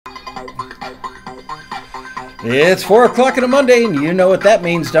It's 4 o'clock on a Monday, and you know what that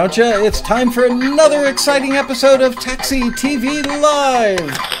means, don't you? It's time for another exciting episode of Taxi TV Live.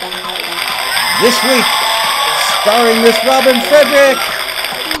 This week, starring Miss Robin Frederick.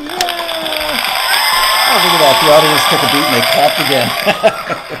 Oh, look at that. The audience took a beat and they clapped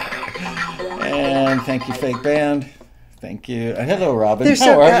again. And thank you, fake band. Thank you. Hello, Robin.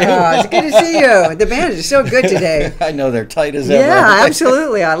 How are you? It's good to see you. The band is so good today. I know they're tight as ever. Yeah,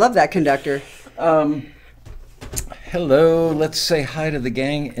 absolutely. I love that conductor. Hello. Let's say hi to the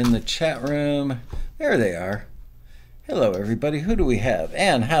gang in the chat room. There they are. Hello, everybody. Who do we have?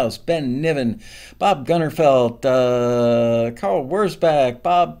 Ann House, Ben Niven, Bob Gunnerfeld, Carl Wurzbach,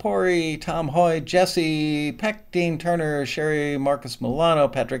 Bob Pori, Tom Hoy, Jesse, Peck, Dean Turner, Sherry, Marcus Milano,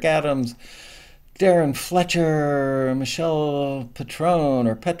 Patrick Adams, Darren Fletcher, Michelle Patron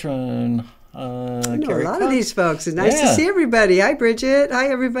or Petron. I know a lot of these folks. It's nice to see everybody. Hi, Bridget. Hi,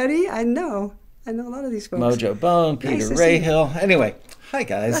 everybody. I know a lot of these folks. Mojo Bone, Peter Rahill. Anyway, hi,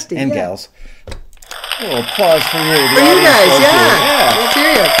 guys Rusty, and gals. A little applause for you. For you guys, yeah. Let's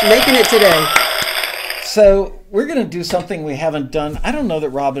hear you. Making it today. So we're going to do something we haven't done. I don't know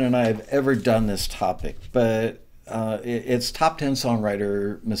that Robin and I have ever done this topic, but it's top 10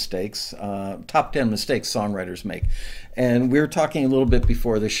 songwriter mistakes, top 10 mistakes songwriters make. And we were talking a little bit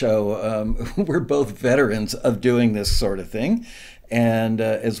before the show. We're both veterans of doing this sort of thing. And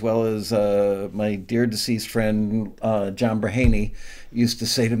as well as my dear deceased friend, John Brahaney, used to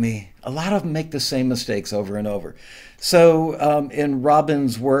say to me, a lot of them make the same mistakes over and over. So in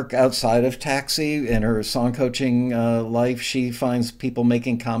Robin's work outside of Taxi, in her song coaching life, she finds people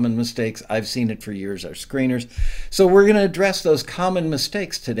making common mistakes. I've seen it for years, our screeners. So we're going to address those common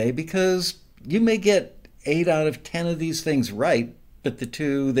mistakes today because you may get 8 out of 10 of these things right, but the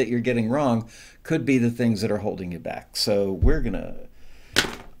 2 that you're getting wrong could be the things that are holding you back. So we're going to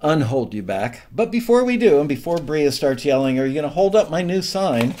unhold you back. But before we do, and before Bria starts yelling, are you going to hold up my new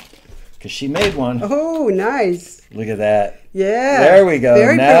sign? Because she made one. Oh, nice. Look at that. Yeah. There we go.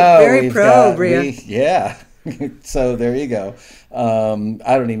 Very pro, Bria. Yeah. So there you go.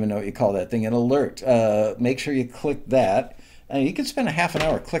 I don't even know what you call that thing. An alert. Make sure you click that. And you can spend a half an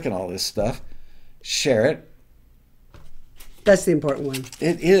hour clicking all this stuff. Share it. That's the important one.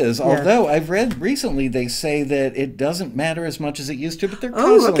 It is. Yeah. Although I've read recently they say that it doesn't matter as much as it used to, but they're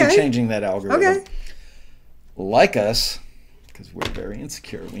constantly changing that algorithm. Okay. Like us, because we're very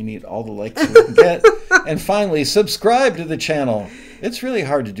insecure. We need all the likes we can get. And finally, subscribe to the channel. It's really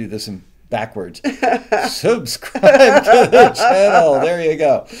hard to do this in backwards. Subscribe to the channel. There you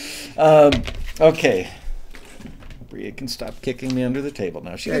go. Okay. Bria can stop kicking me under the table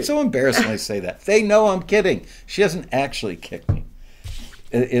now. She gets so embarrassed when I say that. They know I'm kidding. She doesn't actually kick me.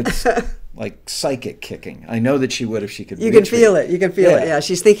 It's like psychic kicking. I know that she would if she could. You can feel it. You can feel it. Yeah,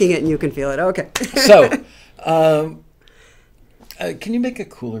 she's thinking it and you can feel it. Okay. So, can you make it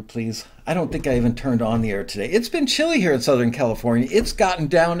cooler, please? I don't think I even turned on the air today. It's been chilly here in Southern California. It's gotten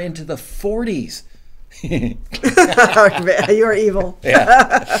down into the 40s. You are evil.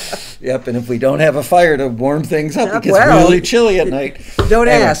 Yeah. Yep. And if we don't have a fire to warm things up, it gets really chilly at night. Don't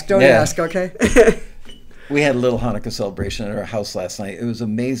ask. Okay. We had a little Hanukkah celebration at our house last night. It was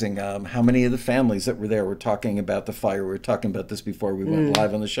amazing how many of the families that were there were talking about the fire. We were talking about this before we went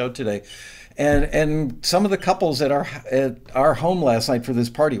live on the show today. And some of the couples at our home last night for this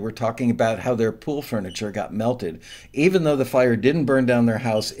party were talking about how their pool furniture got melted. Even though the fire didn't burn down their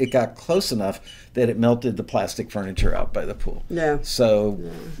house, it got close enough that it melted the plastic furniture out by the pool. Yeah. So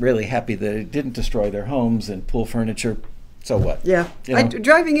really happy that it didn't destroy their homes and pool furniture. So what? Yeah. You know?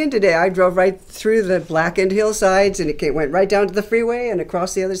 Driving in today, I drove right through the blackened hillsides, and it went right down to the freeway and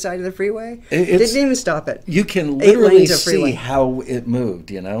across the other side of the freeway. Didn't even stop it. You can literally see how it moved,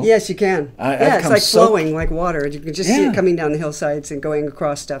 you know? Yes, you can. It's like flowing like water. You can just see it coming down the hillsides and going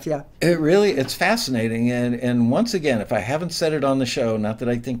across stuff, yeah. It's fascinating. And once again, if I haven't said it on the show, not that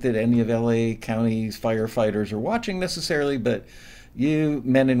I think that any of LA County's firefighters are watching necessarily, but you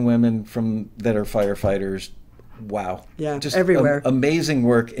men and women that are firefighters, wow. Yeah, just everywhere. Amazing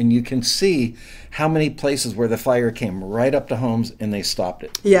work. And you can see how many places where the fire came right up to homes and they stopped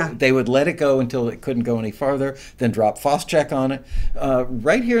it. Yeah. They would let it go until it couldn't go any farther, then drop Phos-Chek on it.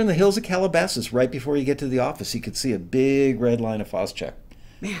 Right here in the hills of Calabasas, right before you get to the office, you could see a big red line of Phos-Chek.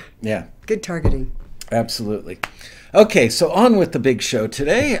 Man. Yeah. Good targeting. Absolutely. Okay, so on with the big show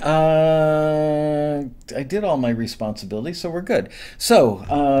today. I did all my responsibilities, so we're good. So,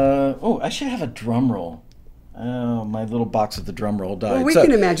 I should have a drum roll. Oh, my little box of the drum roll died. Well, we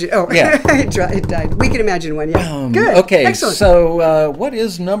can imagine. Oh, yeah. It died. We can imagine one, yeah. Good. Okay, excellent. So what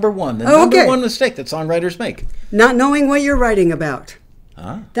is number one? The number one mistake that songwriters make? Not knowing what you're writing about.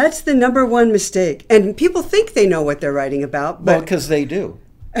 That's the number one mistake. And people think they know what they're writing about. But well, because they do.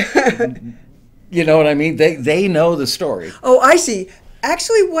 You know what I mean? They know the story. Oh, I see.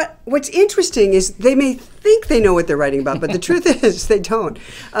 Actually, what's interesting is they may think they know what they're writing about, but the truth is they don't.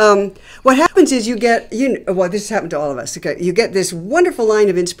 What happens is you get, well, this has happened to all of us. Okay? You get this wonderful line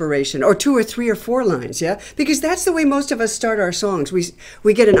of inspiration, or 2 or 3 or 4 lines, yeah? Because that's the way most of us start our songs.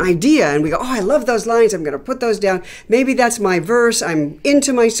 We get an idea and we go, oh, I love those lines. I'm going to put those down. Maybe that's my verse. I'm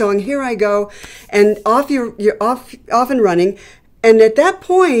into my song. Here I go. And you're off and running. And at that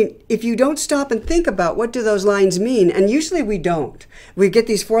point, if you don't stop and think about what do those lines mean, and usually we don't. We get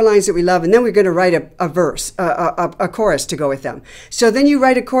these 4 lines that we love, and then we're going to write a verse, a chorus to go with them. So then you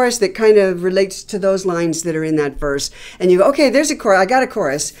write a chorus that kind of relates to those lines that are in that verse. And you go, okay, there's a chorus. I got a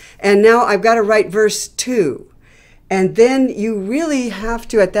chorus. And now I've got to write verse 2. And then you really have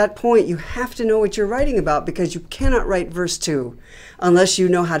to, at that point, you have to know what you're writing about, because you cannot write verse 2 unless you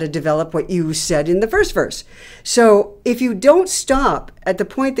know how to develop what you said in the first verse. So if you don't stop at the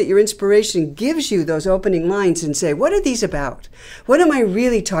point that your inspiration gives you those opening lines and say, what are these about? What am I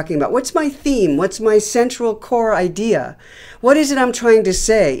really talking about? What's my theme? What's my central core idea? What is it I'm trying to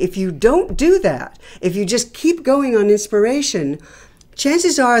say? If you don't do that, if you just keep going on inspiration,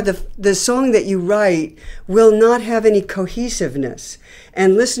 chances are the song that you write will not have any cohesiveness,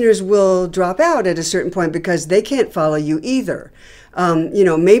 and listeners will drop out at a certain point because they can't follow you either.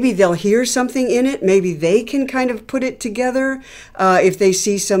 Maybe they'll hear something in it. Maybe they can kind of put it together if they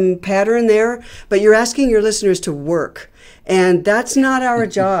see some pattern there. But you're asking your listeners to work. And that's not our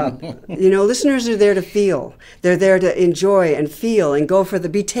job. Listeners are there to feel. They're there to enjoy and feel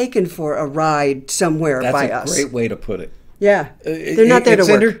and be taken for a ride somewhere by us. That's a great way to put it. Yeah, they're not there to work.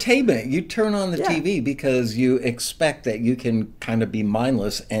 It's entertainment. You turn on the TV because you expect that you can kind of be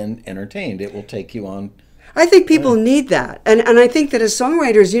mindless and entertained. It will take you on. I think people need that. And I think that as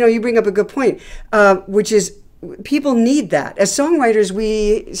songwriters, you bring up a good point, which is people need that. As songwriters,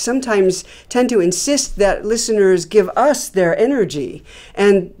 we sometimes tend to insist that listeners give us their energy.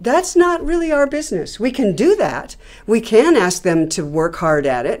 And that's not really our business. We can do that. We can ask them to work hard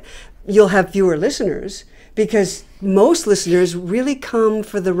at it. You'll have fewer listeners, because most listeners really come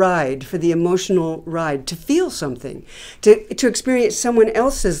for the ride, for the emotional ride, to feel something, to experience someone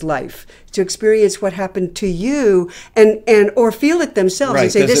else's life, to experience what happened to you, and or feel it themselves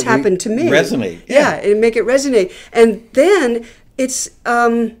and say, this happened to me. Resonate. Yeah, and make it resonate. And then it's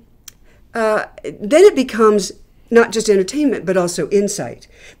then it becomes not just entertainment, but also insight.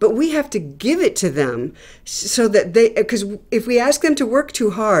 But we have to give it to them so that because if we ask them to work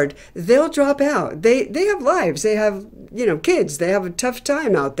too hard, they'll drop out. They have lives. They have, kids. They have a tough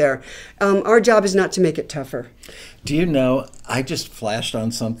time out there. Our job is not to make it tougher. Do you know, I just flashed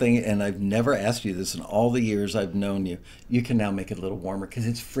on something, and I've never asked you this in all the years I've known you. You can now make it a little warmer because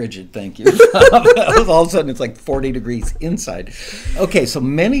it's frigid, thank you. All of a sudden, it's like 40 degrees inside. Okay, so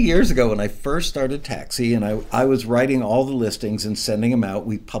many years ago when I first started Taxi, and I was writing all the listings and sending them out,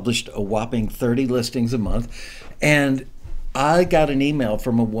 we published a whopping 30 listings a month, and I got an email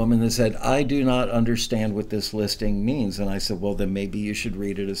from a woman that said, I do not understand what this listing means. And I said, well, then maybe you should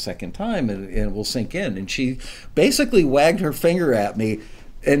read it a second time and it will sink in. And she basically wagged her finger at me.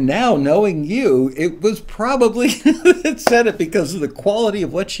 And now, knowing you, it was probably, it said it because of the quality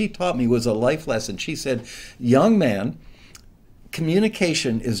of what she taught me was a life lesson. She said, young man,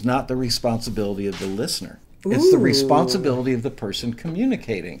 communication is not the responsibility of the listener. It's the responsibility of the person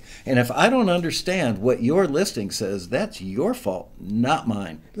communicating. And if I don't understand what your listing says, that's your fault, not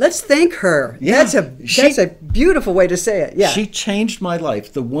mine. Let's thank her. Yeah. That's a beautiful way to say it. Yeah. She changed my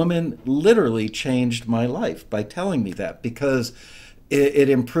life. The woman literally changed my life by telling me that, because it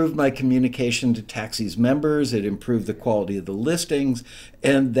improved my communication to Taxi's members. It improved the quality of the listings.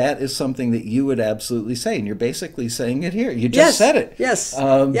 And that is something that you would absolutely say. And you're basically saying it here. You just said it. Yes.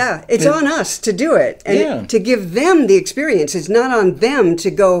 It's on us to do it and to give them the experience. It's not on them to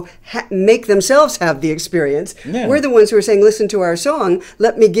go make themselves have the experience. Yeah. We're the ones who are saying, listen to our song.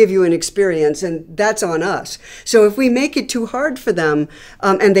 Let me give you an experience. And that's on us. So if we make it too hard for them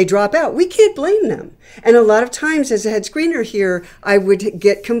and they drop out, we can't blame them. And a lot of times as a head screener here, I would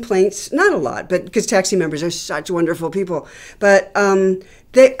get complaints, not a lot, but because Taxi members are such wonderful people, but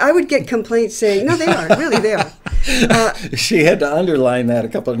I would get complaints saying, no, they are, really, they are. She had to underline that a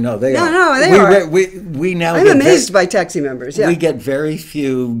couple of, no, they are. No, they are. We now I'm amazed by Taxi members, yeah. We get very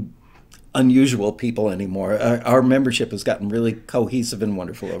few unusual people anymore. Our membership has gotten really cohesive and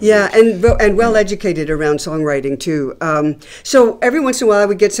wonderful over the years. And well educated around songwriting too. So every once in a while I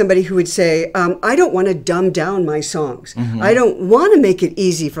would get somebody who would say, I don't want to dumb down my songs. Mm-hmm. I don't want to make it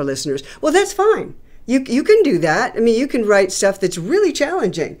easy for listeners. Well, that's fine. You can do that. I mean, you can write stuff that's really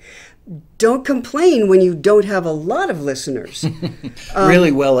challenging. Don't complain when you don't have a lot of listeners.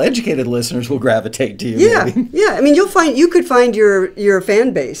 Really well-educated listeners will gravitate to you. Yeah, maybe. yeah. I mean, you could find your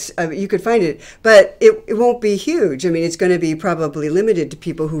fan base. You could find it, but it won't be huge. I mean, it's going to be probably limited to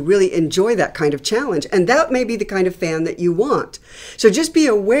people who really enjoy that kind of challenge, and that may be the kind of fan that you want. So just be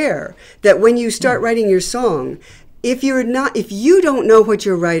aware that when you start writing your song, if you don't know what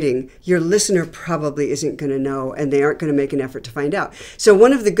you're writing, your listener probably isn't going to know, and they aren't going to make an effort to find out. So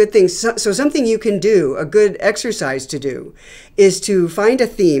one of the good things, so something you can do, a good exercise to do, is to find a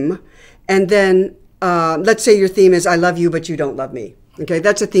theme, and then let's say your theme is "I love you, but you don't love me." Okay,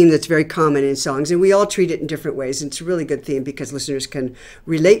 that's a theme that's very common in songs, and we all treat it in different ways. And it's a really good theme because listeners can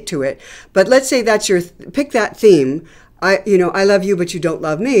relate to it. But let's say that's pick that theme. I love you, but you don't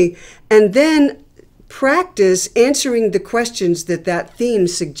love me, and then practice answering the questions that theme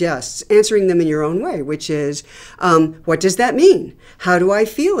suggests, answering them in your own way, which is, what does that mean? How do I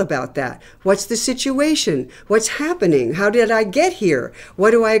feel about that? What's the situation? What's happening? How did I get here?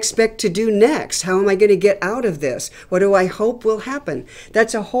 What do I expect to do next? How am I going to get out of this? What do I hope will happen?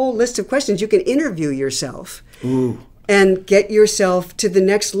 That's a whole list of questions. You can interview yourself. Ooh. And get yourself to the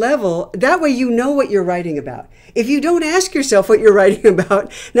next level. That way you know what you're writing about. If you don't ask yourself what you're writing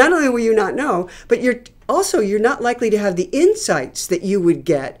about, not only will you not know, but you're not likely to have the insights that you would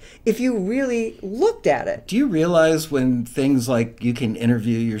get if you really looked at it. Do you realize when things like you can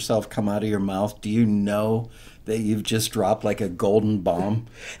interview yourself come out of your mouth, do you know that you've just dropped like a golden bomb?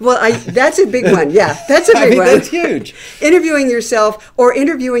 Well, that's a big one. Yeah, that's a big one. That's huge. Interviewing yourself or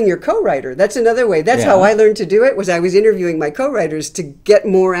interviewing your co-writer. That's another way. That's how I learned to do it, was I was interviewing my co-writers to get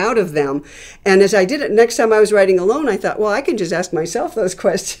more out of them. And as I did it, next time I was writing alone, I thought, well, I can just ask myself those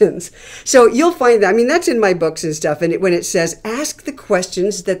questions. So you'll find that. I mean, that's in my books and stuff. And when it says, ask the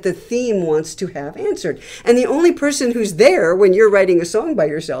questions that the theme wants to have answered. And the only person who's there when you're writing a song by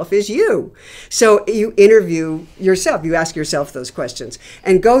yourself is you. So you interview yourself. You ask yourself those questions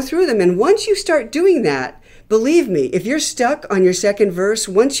and go through them. And once you start doing that, believe me, if you're stuck on your second verse,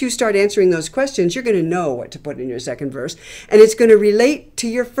 once you start answering those questions, you're going to know what to put in your second verse. And it's going to relate to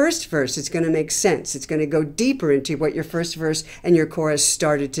your first verse. It's going to make sense. It's going to go deeper into what your first verse and your chorus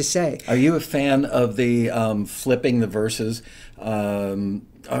started to say. Are you a fan of the flipping the verses?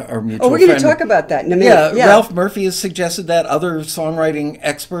 Our mutual we're going to friend, talk about that in a minute. Yeah, Ralph Murphy has suggested that. Other songwriting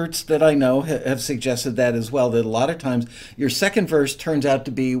experts that I know have suggested that as well, that a lot of times your second verse turns out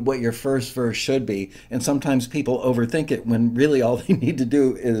to be what your first verse should be, and sometimes people overthink it when really all they need to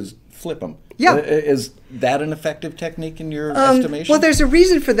do is flip them. Yeah. Is that an effective technique in your estimation? Well, there's a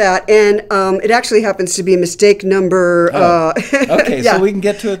reason for that, and it actually happens to be mistake number... okay, so we can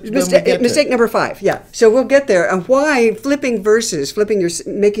get to it. Mistake number 5, yeah. So we'll get there. And why flipping verses,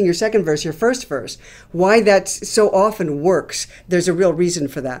 making your second verse your first verse, why that so often works. There's a real reason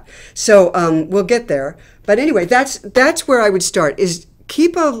for that. So we'll get there. But anyway, that's where I would start, is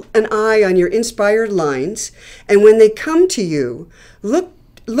keep an eye on your inspired lines, and when they come to you, look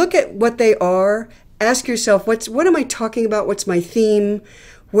at what they are. Ask yourself, what am I talking about? What's my theme?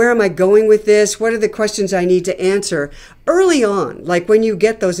 Where am I going with this? What are the questions I need to answer? Early on, like when you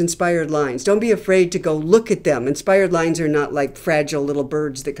get those inspired lines, don't be afraid to go look at them. Inspired lines are not like fragile little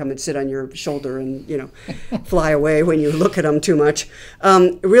birds that come and sit on your shoulder and, fly away when you look at them too much.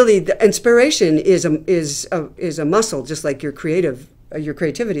 Really, the inspiration is a muscle, just like your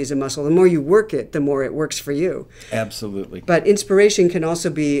creativity is a muscle. The more you work it, the more it works for you. Absolutely. But inspiration can also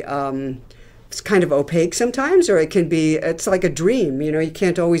be it's kind of opaque sometimes, or it's like a dream. You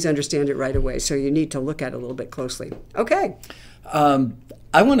can't always understand it right away, so you need to look at it a little bit closely. Okay.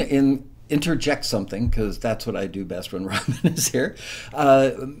 I want to interject something, because that's what I do best when Robin is here.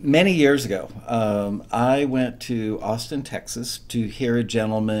 Many years ago, I went to Austin, Texas to hear a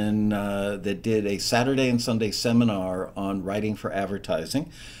gentleman that did a Saturday and Sunday seminar on writing for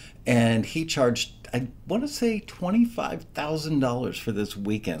advertising, and he charged, I want to say, $25,000 for this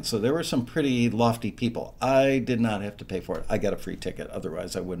weekend. So there were some pretty lofty people. I did not have to pay for it. I got a free ticket.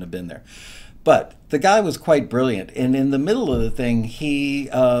 Otherwise, I wouldn't have been there. But the guy was quite brilliant. And in the middle of the thing, he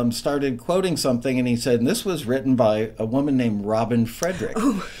started quoting something, and he said, and this was written by a woman named Robin Frederick.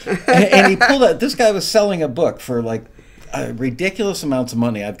 Oh. and he pulled out, this guy was selling a book for like ridiculous amounts of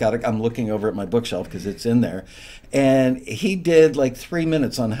money. I'm looking over at my bookshelf because it's in there. And he did like 3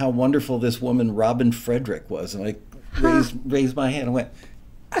 minutes on how wonderful this woman, Robin Frederick, was. And I raised my hand and went,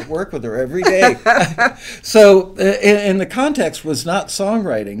 I work with her every day. So, and the context was not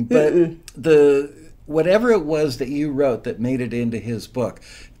songwriting, but whatever it was that you wrote that made it into his book,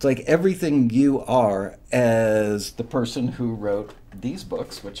 it's like everything you are as the person who wrote these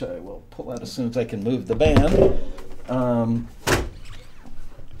books, which I will pull out as soon as I can move the band.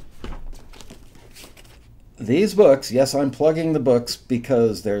 These books, yes, I'm plugging the books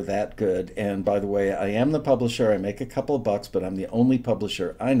because they're that good. And by the way, I am the publisher. I make a couple of bucks, but I'm the only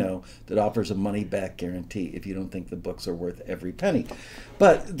publisher I know that offers a money-back guarantee if you don't think the books are worth every penny.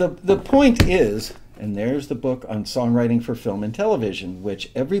 But the point is, and there's the book on songwriting for film and television,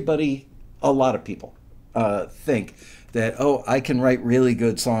 which everybody, a lot of people, think that, oh, I can write really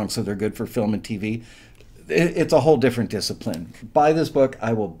good songs, so they're good for film and TV. It's a whole different discipline. Buy this book.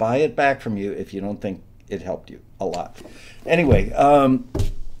 I will buy it back from you if you don't think it helped you a lot. Anyway,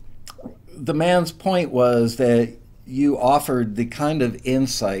 the man's point was that you offered the kind of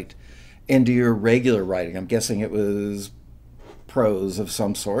insight into your regular writing. I'm guessing it was prose of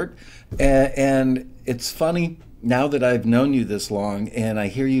some sort. And it's funny, now that I've known you this long and I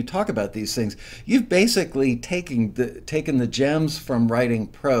hear you talk about these things, you've basically taken the gems from writing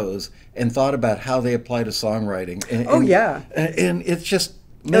prose and thought about how they apply to songwriting. And it's just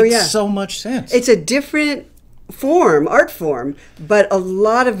makes so much sense. It's a different art form, but a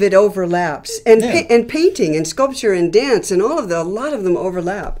lot of it overlaps. And and painting and sculpture and dance and a lot of them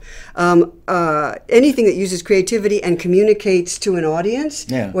overlap. Anything that uses creativity and communicates to an audience,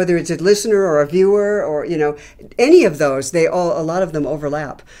 whether it's a listener or a viewer or any of those, a lot of them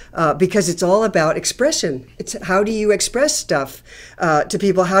overlap because it's all about expression. It's how do you express stuff to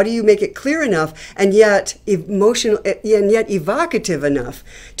people? How do you make it clear enough and yet emotional and yet evocative enough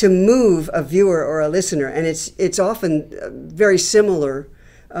to move a viewer or a listener? And it's often very similar.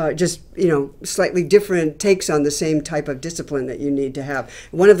 Just slightly different takes on the same type of discipline that you need to have.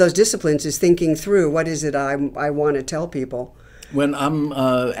 One of those disciplines is thinking through what is it I want to tell people. When I'm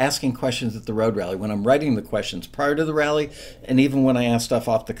asking questions at the Road Rally, when I'm writing the questions prior to the rally, and even when I ask stuff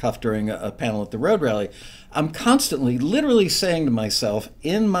off the cuff during a panel at the Road Rally, I'm constantly, literally saying to myself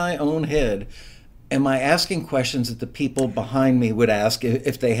in my own head, am I asking questions that the people behind me would ask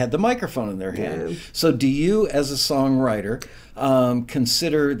if they had the microphone in their hand? Yeah. So do you, as a songwriter,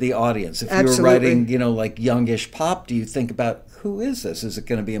 consider the audience? If you're writing, like youngish pop, do you think about who is this? Is it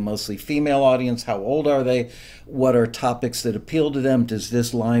going to be a mostly female audience? How old are they? What are topics that appeal to them? Does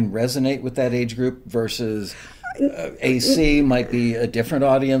this line resonate with that age group versus... AC might be a different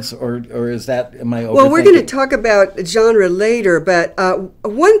audience, or is that, am I overthinking? Well, we're going to talk about genre later, but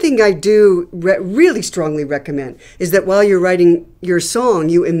one thing I do really strongly recommend is that while you're writing your song,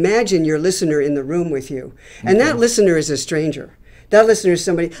 you imagine your listener in the room with you. And that listener is a stranger. That listener is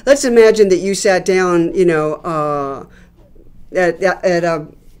somebody, let's imagine that you sat down,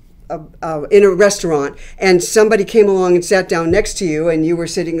 in a restaurant and somebody came along and sat down next to you and you were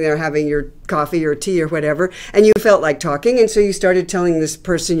sitting there having your coffee or tea or whatever and you felt like talking and so you started telling this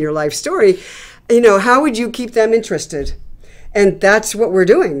person your life story. How would you keep them interested? And that's what we're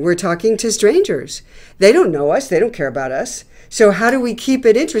doing. We're talking to strangers. They don't know us. They don't care about us. So how do we keep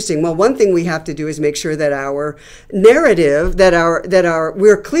it interesting? Well, one thing we have to do is make sure that our narrative,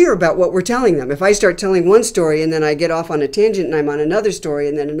 we're clear about what we're telling them. If I start telling one story and then I get off on a tangent and I'm on another story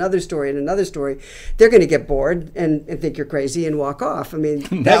and then another story and another story, they're going to get bored and think you're crazy and walk off. I mean,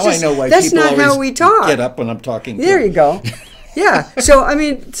 I know why that's people not how we talk. Get up when I'm talking to There them. you go. Yeah. So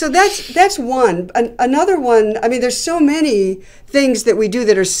that's one. Another one. I mean, there's so many things that we do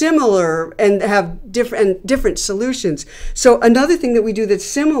that are similar and have different solutions. So another thing that we do that's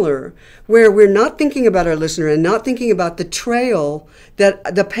similar, where we're not thinking about our listener and not thinking about the trail,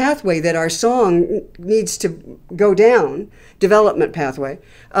 that the pathway that our song needs to go down, development pathway,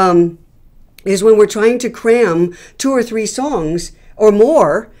 is when we're trying to cram 2 or 3 songs or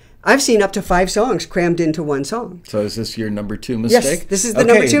more. I've seen up to 5 songs crammed into one song. So is this your number 2 mistake? Yes, this is the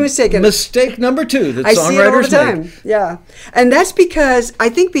number 2 mistake. Mistake number 2 that I see it all the time. make. Yeah. And that's because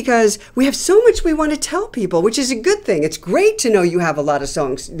we have so much we want to tell people, which is a good thing. It's great to know you have a lot of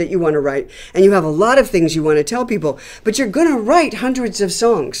songs that you want to write and you have a lot of things you want to tell people, but you're going to write hundreds of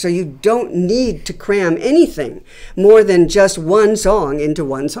songs, so you don't need to cram anything more than just one song into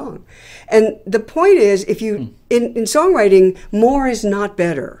one song. And the point is, if you in songwriting, more is not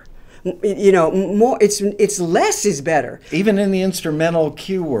better. More it's less is better. Even in the instrumental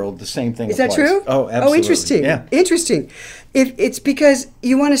cue world, the same thing applies. Is that true? Oh, absolutely. Oh, interesting. Yeah. Interesting. It's because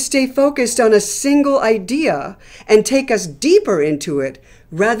you want to stay focused on a single idea and take us deeper into it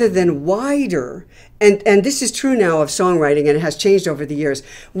rather than wider. And this is true now of songwriting, and it has changed over the years.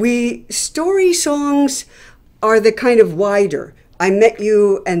 Story songs are the kind of wider. I met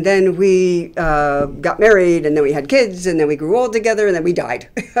you, and then we got married, and then we had kids, and then we grew old together, and then we died.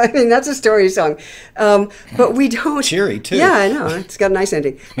 I mean, that's a story song. But we don't... Cheery, too. Yeah, I know. It's got a nice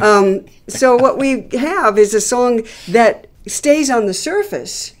ending. So what we have is a song that stays on the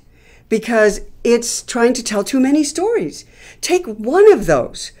surface because it's trying to tell too many stories. Take one of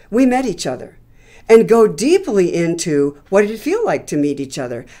those. We met each other. And go deeply into what did it feel like to meet each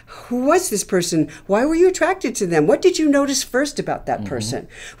other? Who was this person? Why were you attracted to them? What did you notice first about that person?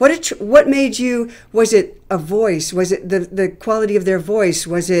 What made you, was it a voice? Was it the quality of their voice?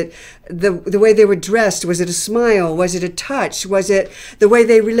 Was it the way they were dressed? Was it a smile? Was it a touch? Was it the way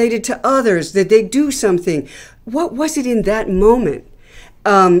they related to others? Did they do something? What was it in that moment?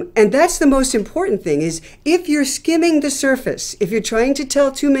 And that's the most important thing is if you're skimming the surface, if you're trying to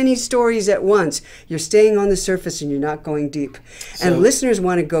tell too many stories at once, you're staying on the surface and you're not going deep. And listeners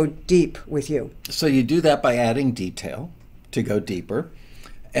want to go deep with you. So you do that by adding detail to go deeper.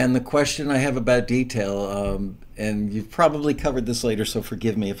 And the question I have about detail, and you've probably covered this later, so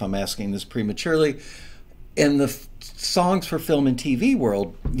forgive me if I'm asking this prematurely. In the songs for film and TV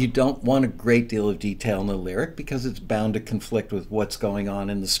world, you don't want a great deal of detail in the lyric because it's bound to conflict with what's going on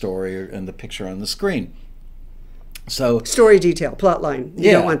in the story or in the picture on the screen. So story detail, plot line.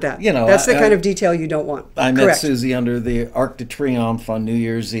 You don't want that. That's the kind of detail you don't want. I met Susie under the Arc de Triomphe on New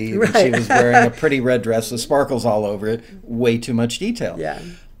Year's Eve. Right. And she was wearing a pretty red dress with sparkles all over it. Way too much detail. Yeah.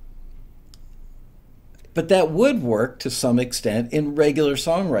 But that would work to some extent in regular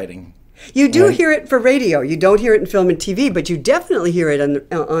songwriting. You do hear it for radio. You don't hear it in film and TV, but you definitely hear it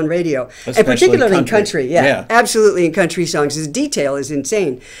on radio, especially and particularly in country. Yeah, absolutely in country songs. His detail is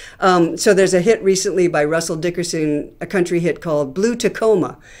insane. So there's a hit recently by Russell Dickerson, a country hit called "Blue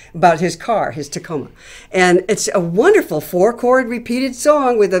Tacoma," about his car, his Tacoma, and it's a wonderful 4-chord repeated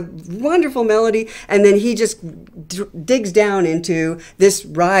song with a wonderful melody, and then he just digs down into this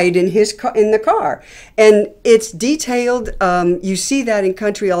ride in his car, in the car, and it's detailed. You see that in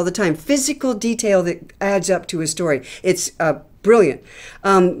country all the time. Physical detail that adds up to a story. It's brilliant.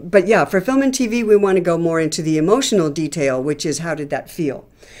 But yeah, for film and TV, we want to go more into the emotional detail, which is how did that feel?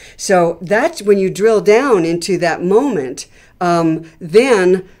 So that's when you drill down into that moment,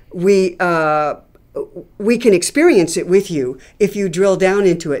 then we can experience it with you if you drill down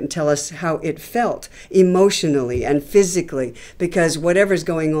into it and tell us how it felt emotionally and physically, because whatever's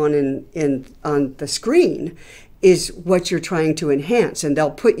going on on the screen is what you're trying to enhance, and they'll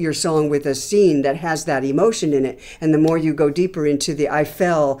put your song with a scene that has that emotion in it. And the more you go deeper into the I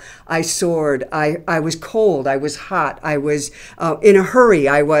fell, I soared, I was cold, I was hot, I was in a hurry,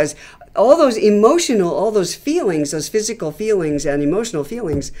 I was, all those emotional, all those feelings, those physical feelings and emotional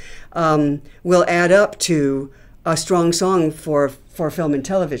feelings will add up to a strong song for film and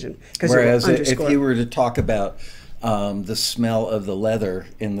television. Whereas if you were to talk about the smell of the leather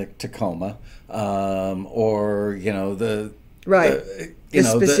in the Tacoma, or the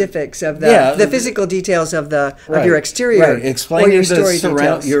specifics of the physical details of your exterior. Right. Explaining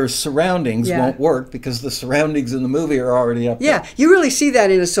your surroundings won't work because the surroundings in the movie are already up there. Yeah, you really see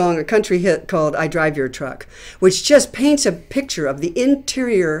that in a song, a country hit called "I Drive Your Truck," which just paints a picture of the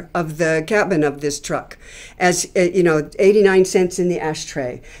interior of the cabin of this truck. As 89 cents in the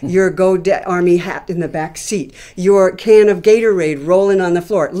ashtray, your Army hat in the back seat, your can of Gatorade rolling on the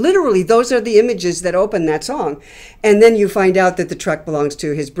floor. Literally, those are the images that open that song. And then you find out that the truck belongs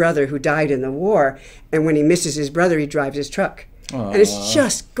to his brother who died in the war. And when he misses his brother, he drives his truck. Aww. And it's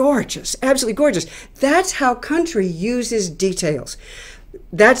just gorgeous, absolutely gorgeous. That's how country uses details.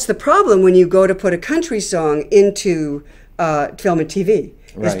 That's the problem when you go to put a country song into film and TV.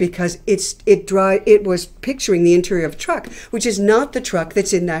 Right. Is because it was picturing the interior of a truck, which is not the truck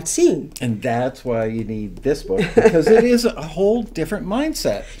that's in that scene. And that's why you need this book, because it is a whole different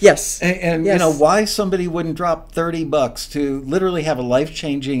mindset. Yes. And yes. Why somebody wouldn't drop $30 to literally have a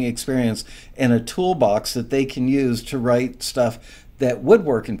life-changing experience in a toolbox that they can use to write stuff that would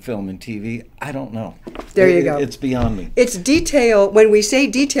work in film and TV, I don't know. There you go. It's beyond me. It's detail. When we say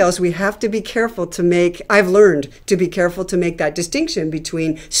details, we have to be careful to make, I've learned to be careful to make that distinction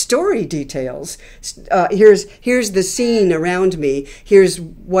between story details. Here's the scene around me. Here's a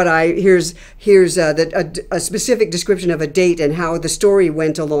specific description of a date and how the story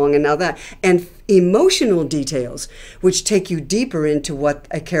went along and all that. And emotional details, which take you deeper into what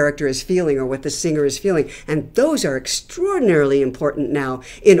a character is feeling or what the singer is feeling. And those are extraordinarily important now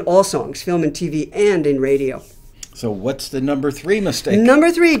in all songs, film and TV, and in radio. So what's the number 3 mistake?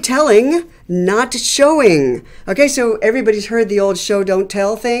 Number 3, telling, not showing. Okay, so everybody's heard the old show, don't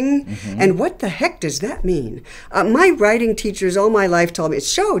tell thing. Mm-hmm. And what the heck does that mean? My writing teachers all my life told me,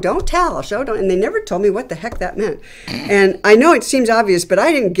 it's show, don't tell, show, don't, and they never told me what the heck that meant. And I know it seems obvious, but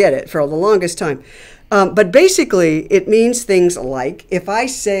I didn't get it for the longest time. But basically, it means things like, if I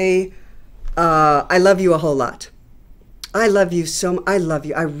say, I love you a whole lot. I love you I love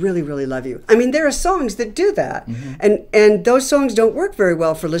you. I really, really love you. I mean, there are songs that do that. And those songs don't work very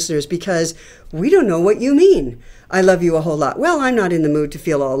well for listeners because we don't know what you mean. I love you a whole lot. Well, I'm not in the mood to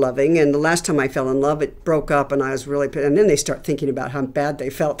feel all loving. And the last time I fell in love, it broke up and I was really, and then they start thinking about how bad they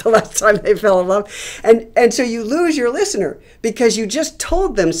felt the last time they fell in love. And so you lose your listener because you just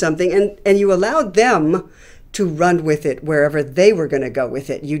told them something and you allowed them to run with it wherever they were going to go with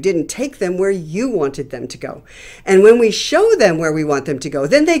it. You didn't take them where you wanted them to go. And when we show them where we want them to go,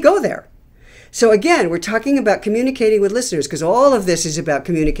 then they go there. So again, we're talking about communicating with listeners because all of this is about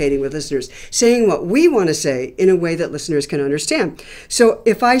communicating with listeners, saying what we want to say in a way that listeners can understand. So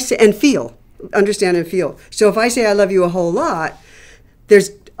if I say, and feel, understand and feel. So if I say I love you a whole lot,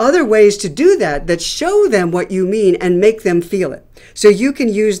 there's other ways to do that show them what you mean and make them feel it. So you can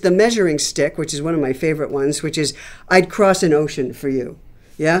use the measuring stick, which is one of my favorite ones, which is I'd cross an ocean for you.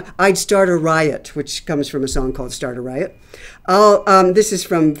 Yeah, I'd start a riot, which comes from a song called Start a Riot. This is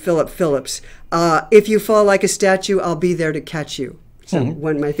from Philip Phillips. If you fall like a statue, I'll be there to catch you. So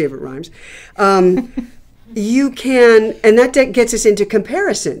one of my favorite rhymes. You can, and that gets us into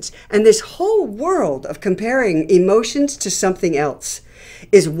comparisons. And this whole world of comparing emotions to something else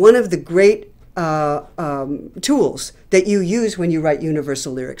is one of the great tools that you use when you write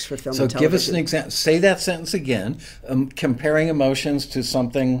universal lyrics for film and television. So give us an example. Say that sentence again. Comparing emotions to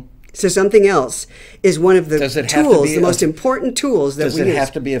something. So something else is one of the tools, the most important tools that we use. Does it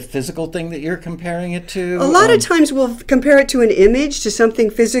have to be a physical thing that you're comparing it to? A lot of times we'll compare it to an image, to something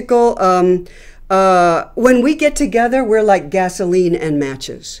physical. When we get together, we're like gasoline and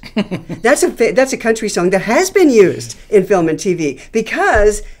matches. That's a country song that has been used in film and TV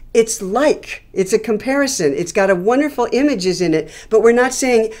because it's a comparison. It's got a wonderful images in it, but we're not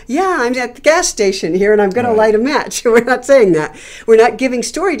saying, yeah, I'm at the gas station here and I'm going to light a match. We're not saying that. We're not giving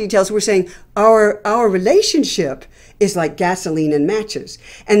story details. We're saying our relationship is like gasoline and matches.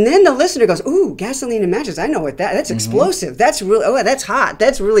 And then the listener goes, ooh, gasoline and matches. I know what that's explosive. That's really, that's hot.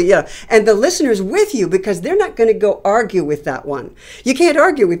 That's really, yeah. And the listener's with you because they're not going to go argue with that one. You can't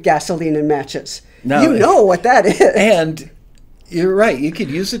argue with gasoline and matches. No, you know what that is. And you're right. You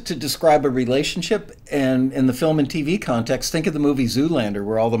could use it to describe a relationship. And in the film and TV context, think of the movie Zoolander,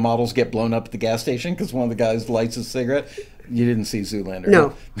 where all the models get blown up at the gas station because one of the guys lights a cigarette. You didn't see Zoolander.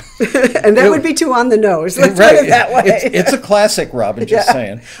 No. And that would be too on the nose. Let's put it that way. It's a classic, Robin, just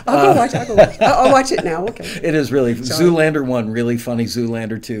saying. I'll go watch. I'll watch it now. Okay. It is really. Sorry. Zoolander 1, really funny.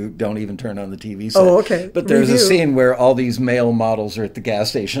 Zoolander 2, don't even turn on the TV set. Oh, okay. But there's a scene where all these male models are at the gas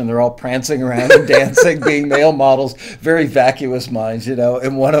station. They're all prancing around and dancing, being male models, very vacuous minds,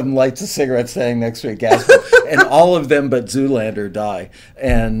 and one of them lights a cigarette standing next to a gas pump. And all of them but Zoolander die.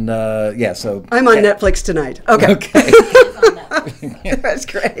 And, so. I'm on Netflix tonight. Okay. That's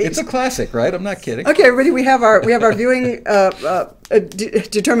great. It's a classic, right? I'm not kidding. Okay, everybody, we have our viewing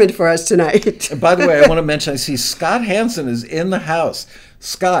determined for us tonight. And by the way, I want to mention I see Scott Hansen is in the house.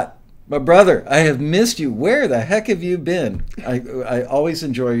 Scott, my brother, I have missed you. Where the heck have you been? I always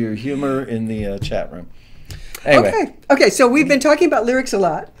enjoy your humor in the chat room. Anyway. Okay. So we've been talking about lyrics a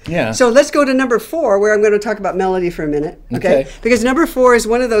lot. Yeah. So let's go to number 4, where I'm going to talk about melody for a minute. Okay. Because number 4 is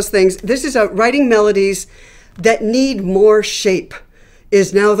one of those things. This is writing melodies that need more shape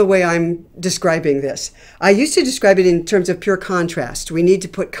is now the way I'm describing this. I used to describe it in terms of pure contrast. We need to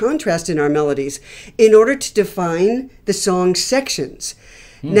put contrast in our melodies in order to define the song sections.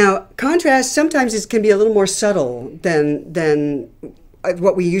 Now, contrast sometimes can be a little more subtle than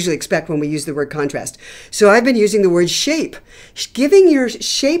what we usually expect when we use the word contrast. So I've been using the word shape, giving your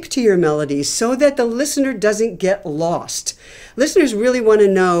shape to your melodies so that the listener doesn't get lost. Listeners really want to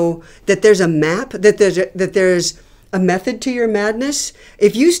know that there's a map, that there's a method to your madness.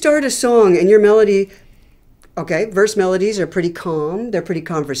 If you start a song and your melody, verse melodies are pretty calm, they're pretty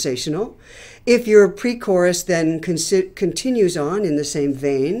conversational. If your pre-chorus then continues on in the same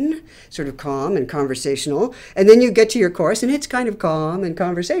vein, sort of calm and conversational, and then you get to your chorus and it's kind of calm and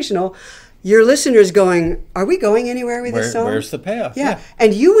conversational, your listener's going, are we going anywhere with this song? Where's the payoff? Yeah.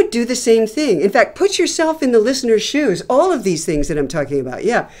 And you would do the same thing. In fact, put yourself in the listener's shoes. All of these things that I'm talking about.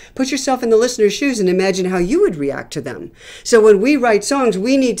 Yeah. Put yourself in the listener's shoes and imagine how you would react to them. So when we write songs,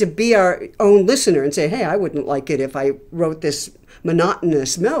 we need to be our own listener and say, hey, I wouldn't like it if I wrote this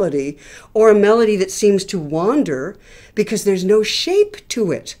monotonous melody or a melody that seems to wander because there's no shape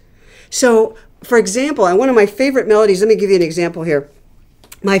to it. So, for example, one of my favorite melodies, let me give you an example here.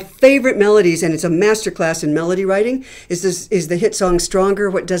 My favorite melodies, and it's a masterclass in melody writing, is the hit song "Stronger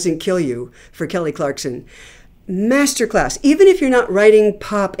What Doesn't Kill You" for Kelly Clarkson. masterclass. Even if you're not writing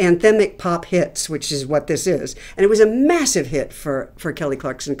pop, anthemic pop hits, which is what this is, and it was a massive hit for Kelly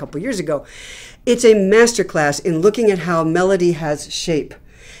Clarkson a couple years ago, it's a masterclass in looking at how melody has shape.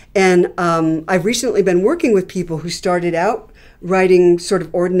 And I've recently been working with people who started out writing sort of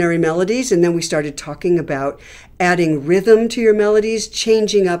ordinary melodies, and then we started talking about adding rhythm to your melodies,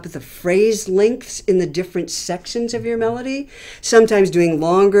 changing up the phrase lengths in the different sections of your melody, sometimes doing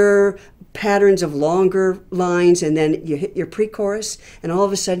longer patterns of longer lines, and then you hit your pre-chorus, and all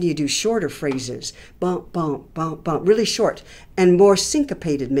of a sudden you do shorter phrases, bump, bump, bump, bump, really short, and more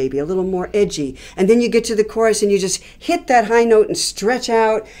syncopated maybe, a little more edgy. And then you get to the chorus and you just hit that high note and stretch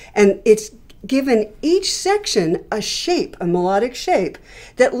out, and it's given each section a shape, a melodic shape,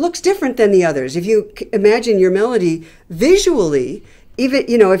 that looks different than the others. If you imagine your melody visually, even,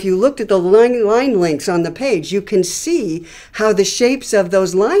 if you looked at the line lengths on the page, you can see how the shapes of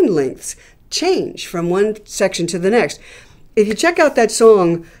those line lengths change from one section to the next. If you check out that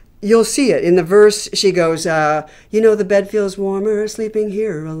song, you'll see it. In the verse, she goes, the bed feels warmer sleeping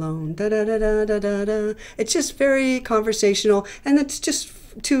here alone. Da, da, da, da, da, da, da. It's just very conversational, and it's just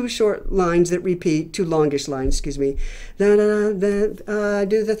two short lines that repeat, two longish lines, excuse me. Da, da, da,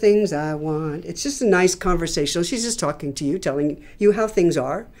 do the things I want. It's just a nice conversational. She's just talking to you, telling you how things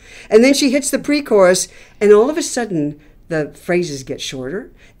are. And then she hits the pre-chorus, and all of a sudden, the phrases get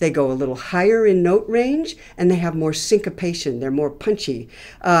shorter. They go a little higher in note range, and they have more syncopation. They're more punchy.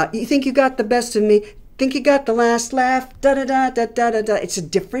 You think you got the best of me? Think you got the last laugh? Da da da da da da da. It's a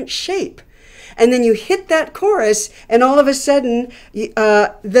different shape. And then you hit that chorus, and all of a sudden,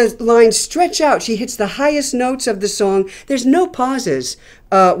 the lines stretch out. She hits the highest notes of the song. There's no pauses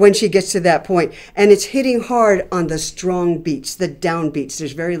when she gets to that point. And it's hitting hard on the strong beats, the downbeats.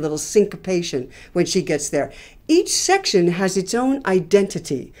 There's very little syncopation when she gets there. Each section has its own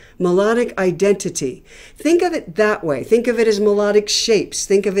identity, melodic identity. Think of it that way. Think of it as melodic shapes.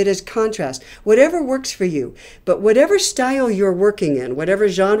 Think of it as contrast. Whatever works for you. But whatever style you're working in, whatever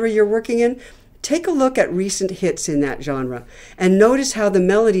genre you're working in, take a look at recent hits in that genre and notice how the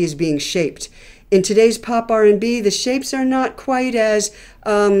melody is being shaped. In today's pop R&B, the shapes are not quite as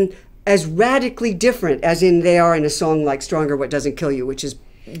radically different as they are in a song like Stronger What Doesn't Kill You, which is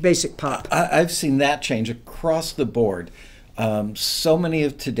basic pop. I've seen that change across the board. So many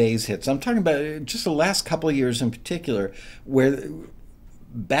of today's hits, I'm talking about just the last couple of years in particular, where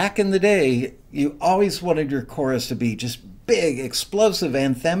back in the day, you always wanted your chorus to be just big, explosive,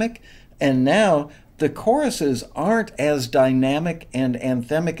 anthemic. And now the choruses aren't as dynamic and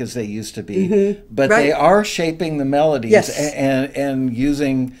anthemic as they used to be, but right. They are shaping the melodies, yes. and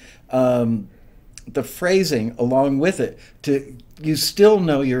using the phrasing along with it you still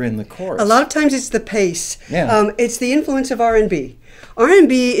know you're in the chorus. A lot of times it's the pace. Yeah. It's the influence of R&B.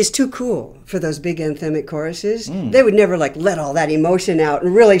 R&B is too cool for those big anthemic choruses. They would never let all that emotion out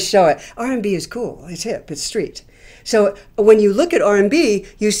and really show it. R&B is cool. It's hip. It's street. So when you look at R&B,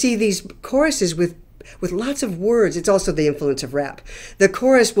 you see these choruses with lots of words. It's also the influence of rap. The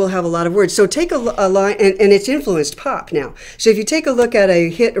chorus will have a lot of words. So take a line, and it's influenced pop now. So if you take a look at a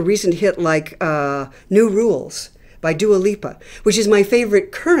recent hit like New Rules by Dua Lipa, which is my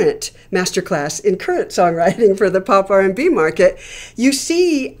favorite current masterclass in current songwriting for the pop R&B market, you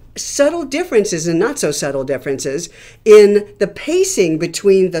see subtle differences and not so subtle differences in the pacing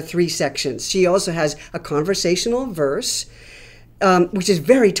between the three sections. She also has a conversational verse, which is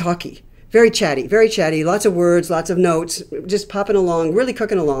very talky, very chatty, lots of words, lots of notes, just popping along, really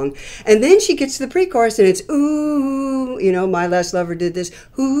cooking along. And then she gets to the pre-chorus and it's, ooh, my last lover did this,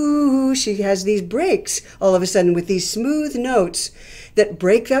 ooh. She has these breaks all of a sudden with these smooth notes that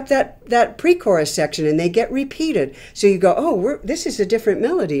break up that pre-chorus section, and they get repeated. So you go, oh, this is a different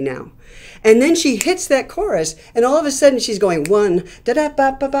melody now. And then she hits that chorus, and all of a sudden she's going 1,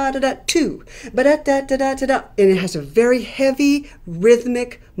 da-da-ba-ba-ba-da-da, 2, ba-da-da-da-da-da-da. And it has a very heavy,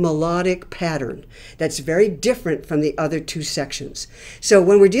 rhythmic, melodic pattern that's very different from the other two sections. So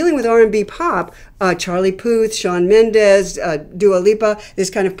when we're dealing with R&B pop, Charlie Puth, Shawn Mendes, Dua Lipa, this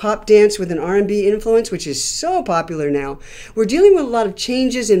kind of pop dance with an R&B influence, which is so popular now, we're dealing with a lot of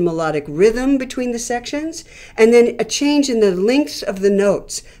changes in melodic rhythm between the sections, and then a change in the lengths of the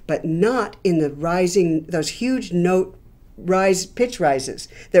notes, but not in the rising, those huge note pitch rises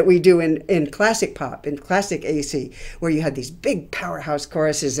that we do in classic pop, in classic AC, where you had these big powerhouse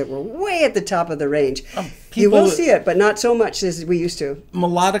choruses that were way at the top of the range. You will see it, but not so much as we used to.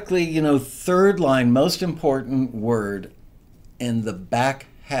 Melodically, third line, most important word in the back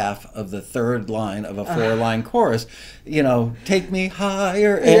half of the third line of a 4-line chorus. Take me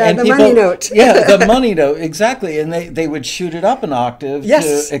higher. The money note. Yeah, the money note, exactly. And they would shoot it up an octave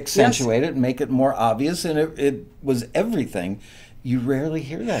Yes, to accentuate it and make it more obvious, and it was everything. You rarely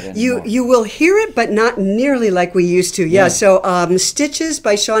hear that anymore. You will hear it, but not nearly like we used to. Yeah. So Stitches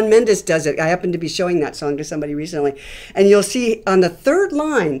by Shawn Mendes does it. I happened to be showing that song to somebody recently. And you'll see on the third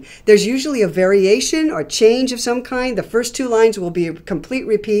line, there's usually a variation or change of some kind. The first 2 lines will be complete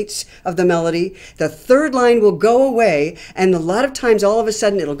repeats of the melody. The third line will go away, and a lot of times all of a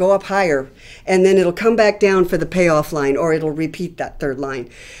sudden it'll go up higher, and then it'll come back down for the payoff line, or it'll repeat that third line.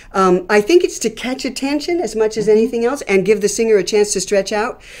 I think it's to catch attention as much as anything else and give the singer a chance to stretch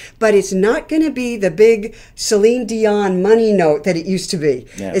out, but it's not going to be the big Celine Dion money note that it used to be.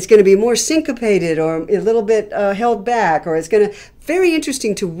 Yeah. It's going to be more syncopated or a little bit held back, or it's going to, very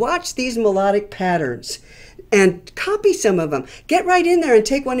interesting to watch these melodic patterns and copy some of them. Get right in there and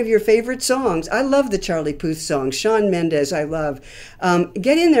take one of your favorite songs. I love the Charlie Puth songs. Shawn Mendes, I love.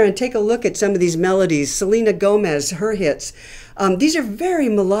 Get in there and take a look at some of these melodies. Selena Gomez, her hits. These are very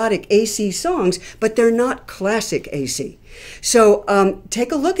melodic AC songs, but they're not classic AC. So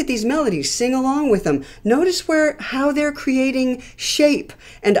take a look at these melodies, sing along with them. Notice how they're creating shape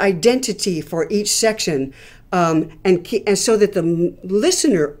and identity for each section. And so that the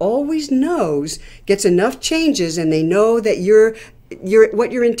listener always gets enough changes, and they know that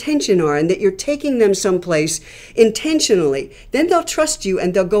what your intention are, and that you're taking them someplace intentionally. Then they'll trust you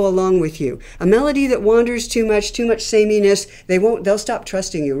and they'll go along with you. A melody that wanders too much sameness, they'll stop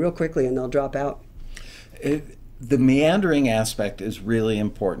trusting you real quickly and they'll drop out. The meandering aspect is really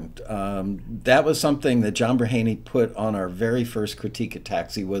important. That was something that John Brahaney put on our very first critique of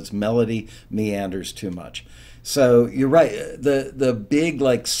Taxi, was melody meanders too much. So you're right. The big,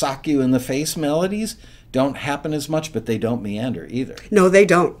 like, sock you in the face melodies don't happen as much, but they don't meander either. No, they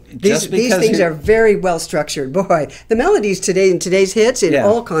don't. These things are very well structured. Boy, the melodies in today's hits in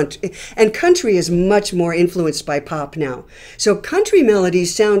all country, and country is much more influenced by pop now. So country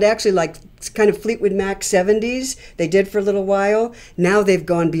melodies sound actually like kind of Fleetwood Mac 70s. They did for a little while. Now they've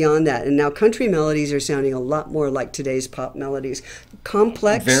gone beyond that, and now country melodies are sounding a lot more like today's pop melodies.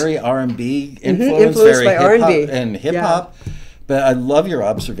 Complex, very R&B influenced very by R&B and hip hop. Yeah. But I love your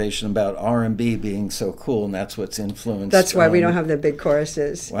observation about R&B being so cool, and that's what's influenced. That's why we don't have the big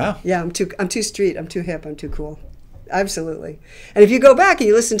choruses. Wow. Yeah, I'm too street, I'm too hip, I'm too cool. Absolutely. And if you go back and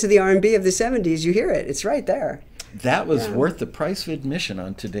you listen to the R&B of the 70s, you hear it. It's right there. That was worth the price of admission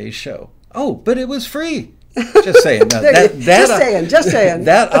on today's show. Oh, but it was free. Just saying. No, just saying.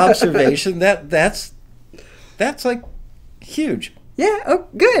 That observation, that's like huge. Yeah. Oh,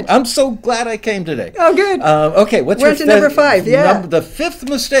 good. I'm so glad I came today. Oh, good. Okay. We're to number 5. Yeah. The 5th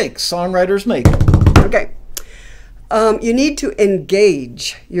mistake songwriters make. Okay. You need to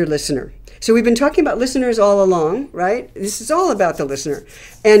engage your listener. So we've been talking about listeners all along, right? This is all about the listener.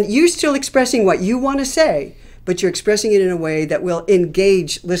 And you're still expressing what you want to say, but you're expressing it in a way that will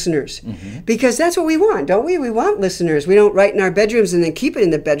engage listeners. Mm-hmm. Because that's what we want, don't we? We want listeners. We don't write in our bedrooms and then keep it in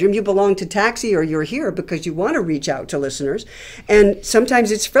the bedroom. You belong to Taxi, or you're here because you want to reach out to listeners. And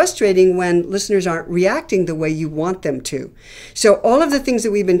sometimes it's frustrating when listeners aren't reacting the way you want them to. So all of the things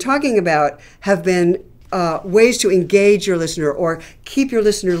that we've been talking about have been ways to engage your listener or keep your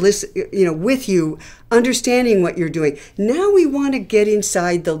listener with you, understanding what you're doing. Now we want to get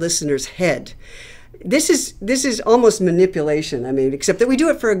inside the listener's head. This is almost manipulation. I mean, except that we do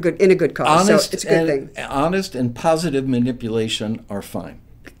it in a good cause. So it's a good thing. Honest and positive manipulation are fine.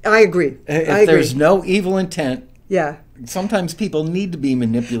 I agree. If there's no evil intent, yeah. Sometimes people need to be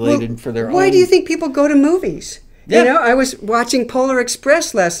manipulated for their own. Why do you think people go to movies? Yeah. You know, I was watching Polar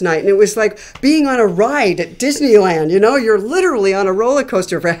Express last night, and it was like being on a ride at Disneyland. You know, you're literally on a roller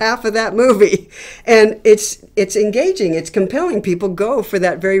coaster for half of that movie. And it's engaging, it's compelling. People go for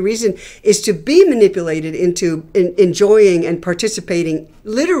that very reason, is to be manipulated into enjoying and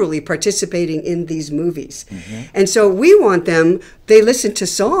literally participating in these movies. Mm-hmm. And so we want they listen to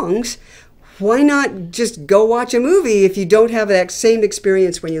songs. Why not just go watch a movie if you don't have that same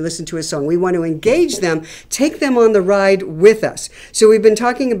experience when you listen to a song? We want to engage them, take them on the ride with us. So we've been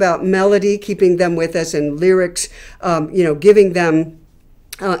talking about melody, keeping them with us, and lyrics, giving them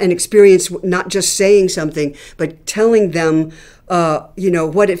an experience, not just saying something, but telling them,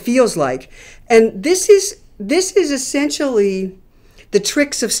 what it feels like. And this is essentially the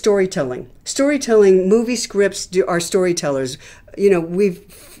tricks of storytelling. Storytelling, movie scripts are storytellers. We've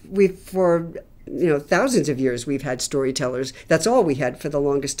for thousands of years we've had storytellers. That's all we had for the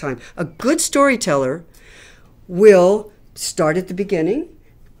longest time. A good storyteller will start at the beginning,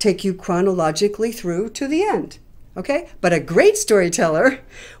 take you chronologically through to the end. Okay? But a great storyteller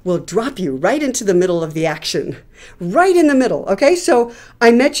will drop you right into the middle of the action. Right in the middle. Okay? So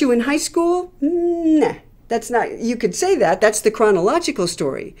I met you in high school? Nah. That's not, you could say that, that's the chronological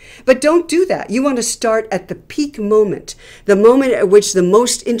story. But don't do that. You want to start at the peak moment, the moment at which the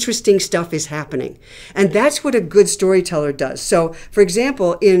most interesting stuff is happening. And that's what a good storyteller does. So, for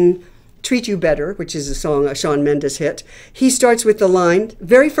example, in Treat You Better, which is a song a Shawn Mendes hit, he starts with the line,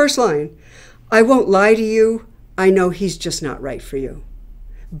 very first line, I won't lie to you, I know he's just not right for you.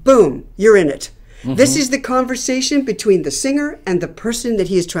 Boom, you're in it. Mm-hmm. This is the conversation between the singer and the person that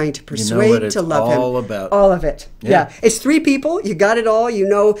he is trying to persuade to love him. All about. All of it. Yeah. It's three people. You got it all. You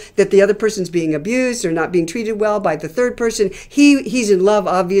know that the other person's being abused or not being treated well by the third person. He's in love,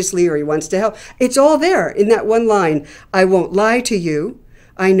 obviously, or he wants to help. It's all there in that one line. I won't lie to you.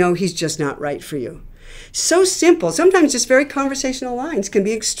 I know he's just not right for you. So simple. Sometimes just very conversational lines can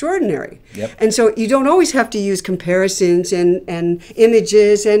be extraordinary. Yep. And so you don't always have to use comparisons and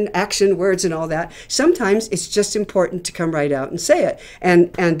images and action words and all that. Sometimes it's just important to come right out and say it.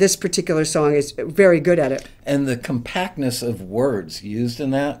 And this particular song is very good at it. And the compactness of words used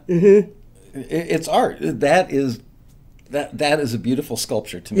in that, Mm-hmm. it's art. That is a beautiful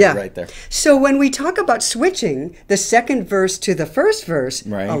sculpture to me right there. So when we talk about switching the second verse to the first verse,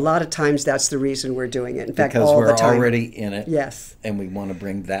 right. A lot of times that's the reason we're doing it. In fact, because all the time. We're already in it. Yes. And we want to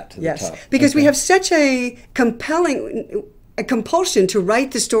bring that to the top. Because we have such a compulsion to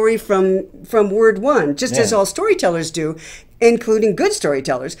write the story from word one, just as all storytellers do, including good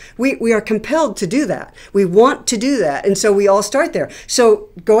storytellers. We are compelled to do that. We want to do that. And so we all start there. So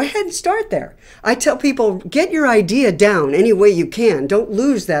go ahead and start there. I tell people, get your idea down any way you can. Don't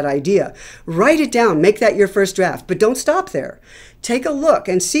lose that idea. Write it down. Make that your first draft. But don't stop there. Take a look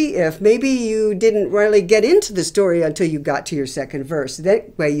and see if maybe you didn't really get into the story until you got to your second verse.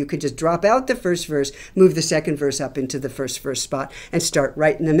 That way you could just drop out the first verse, move the second verse up into the first verse spot, and start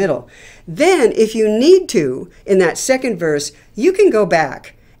right in the middle. Then, if you need to, in that second verse, you can go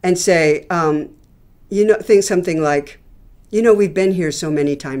back and say, think something like, we've been here so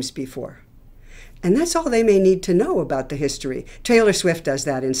many times before. And that's all they may need to know about the history. Taylor Swift does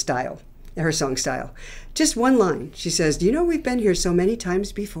that in style. Her song style. Just one line. She says, we've been here so many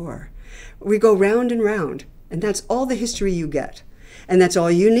times before. We go round and round, and that's all the history you get. And that's all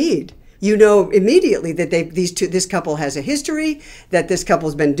you need. You know immediately that this couple has a history, that this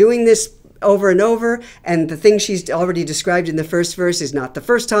couple's been doing this over and over, and the thing she's already described in the first verse is not the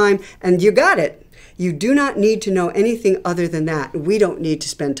first time, and you got it. You do not need to know anything other than that. We don't need to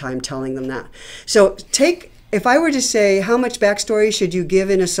spend time telling them that. So if I were to say how much backstory should you give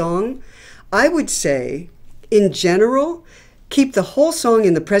in a song, I would say, in general, keep the whole song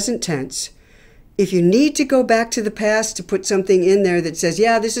in the present tense. If you need to go back to the past to put something in there that says,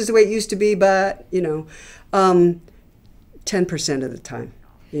 this is the way it used to be, but, 10% of the time,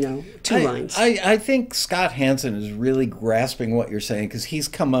 2 lines. I think Scott Hansen is really grasping what you're saying because he's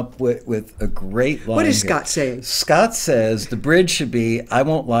come up with a great line. What is here. Scott saying? Scott says the bridge should be, I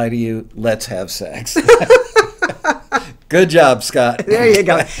won't lie to you, let's have sex. Good job, Scott. There you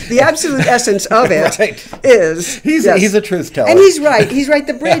go. The absolute essence of it is... He's a truth teller. And he's right. He's right.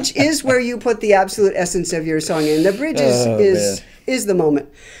 The bridge is where you put the absolute essence of your song in. The bridge is the moment.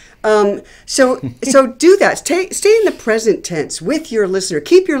 So do that. Stay in the present tense with your listener.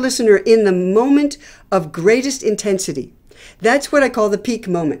 Keep your listener in the moment of greatest intensity. That's what I call the peak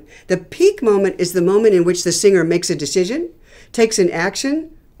moment. The peak moment is the moment in which the singer makes a decision, takes an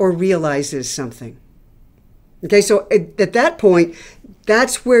action, or realizes something. Okay, so at that point,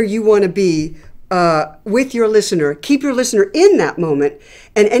 that's where you want to be with your listener. Keep your listener in that moment,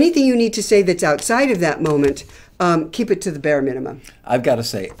 and anything you need to say that's outside of that moment, keep it to the bare minimum. I've got to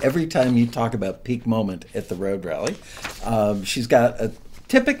say, every time you talk about peak moment at the Road Rally, she's got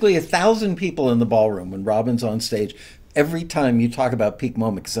typically 1,000 people in the ballroom when Robin's on stage. Every time you talk about peak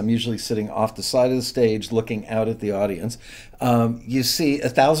moment, because I'm usually sitting off the side of the stage looking out at the audience, you see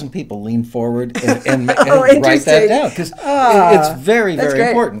 1,000 people lean forward and write that down because it's very, very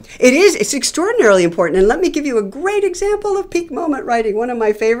important. It is. It's extraordinarily important. And let me give you a great example of peak moment writing. One of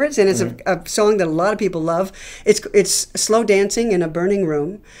my favorites, and it's a song that a lot of people love. It's Slow Dancing in a Burning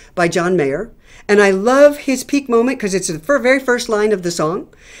Room by John Mayer. And I love his peak moment because it's the very first line of the song.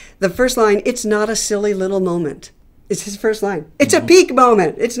 The first line, it's not a silly little moment. It's his first line. It's a peak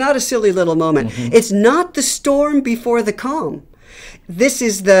moment. It's not a silly little moment. Mm-hmm. It's not the storm before the calm. This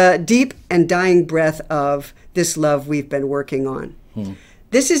is the deep and dying breath of this love we've been working on. Mm.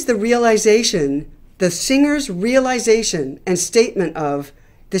 This is the realization, the singer's realization and statement of,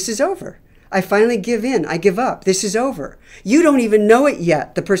 this is over. I finally give in. I give up. This is over. You don't even know it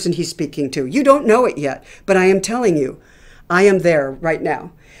yet, the person he's speaking to. You don't know it yet, but I am telling you, I am there right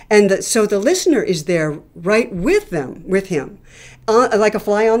now. And so the listener is there right with him, like a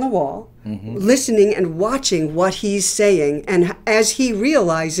fly on the wall, listening and watching what he's saying. And as he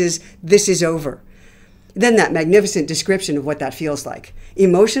realizes this is over, then that magnificent description of what that feels like.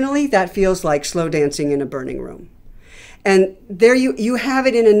 Emotionally, that feels like slow dancing in a burning room. And there you have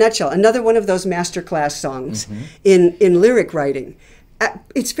it in a nutshell. Another one of those masterclass songs in lyric writing.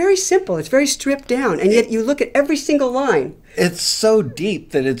 It's very simple. It's very stripped down. And yet you look at every single line. It's so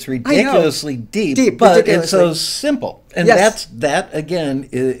deep that it's ridiculously deep, but ridiculously. It's so simple. And Yes. that again,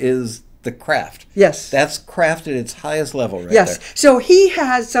 is the craft. Yes. That's craft at its highest level right Yes. there. So he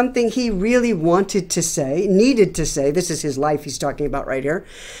has something he really wanted to say, needed to say. This is his life he's talking about right here.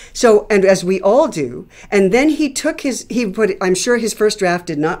 So, and as we all do, and then I'm sure his first draft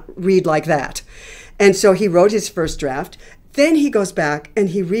did not read like that. And so he wrote his first draft. Then he goes back and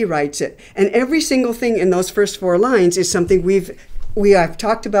he rewrites it. And every single thing in those first 4 lines is something we have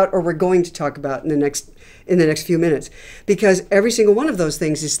talked about or we're going to talk about in the next few minutes. Because every single one of those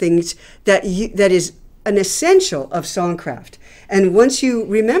things is things that is an essential of songcraft. And once you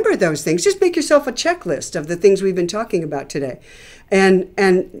remember those things, just make yourself a checklist of the things we've been talking about today. And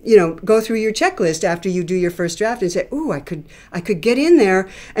go through your checklist after you do your first draft and say, "Ooh, I could get in there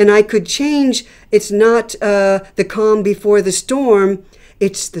and I could change. It's not the calm before the storm.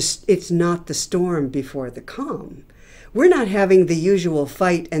 It's not the storm before the calm. We're not having the usual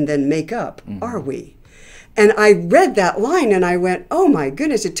fight and then make up, are we?" And I read that line and I went, "Oh my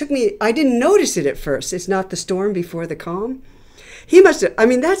goodness, I didn't notice it at first. It's not the storm before the calm." He must have,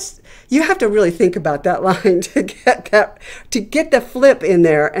 you have to really think about that line to get the flip in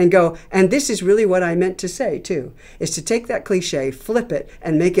there and go, and this is really what I meant to say too, is to take that cliche, flip it,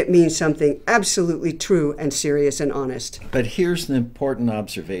 and make it mean something absolutely true and serious and honest. But here's an important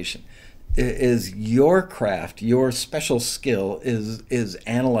observation. Is your craft, your special skill is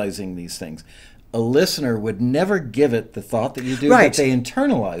analyzing these things. A listener would never give it the thought that you do, Right. but they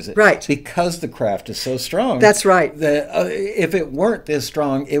internalize it. Right. Because the craft is so strong. That's right. That if it weren't this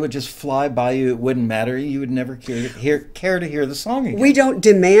strong, it would just fly by you. It wouldn't matter. You would never care to hear the song again. We don't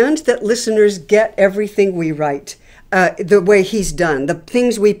demand that listeners get everything we write the way he's done, the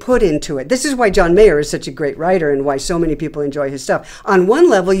things we put into it. This is why John Mayer is such a great writer and why so many people enjoy his stuff. On one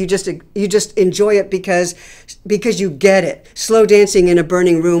level, you just enjoy it because you get it. Slow dancing in a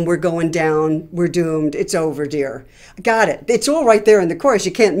burning room, we're going down, we're doomed, it's over, dear. Got it. It's all right there in the chorus.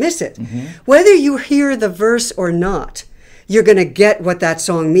 You can't miss it. Whether you hear the verse or not, you're going to get what that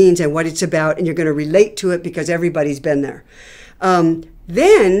song means and what it's about, and you're going to relate to it because everybody's been there.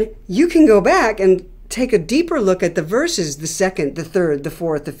 Then you can go back and take a deeper look at the verses the second, the third, the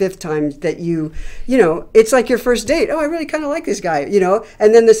fourth, the fifth time that it's like your first date. Oh, I really kind of like this guy,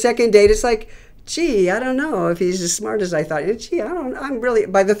 and then the second date, it's like, gee, I don't know if he's as smart as I thought. Gee,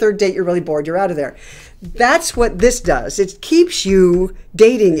 by the third date, you're really bored. You're out of there. That's what this does. It keeps you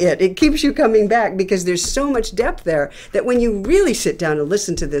dating it. It keeps you coming back because there's so much depth there that when you really sit down and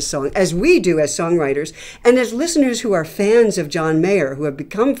listen to this song, as we do as songwriters, and as listeners who are fans of John Mayer, who have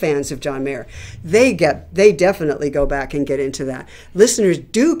become fans of John Mayer, they definitely go back and get into that. Listeners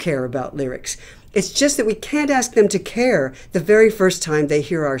do care about lyrics. It's just that we can't ask them to care the very first time they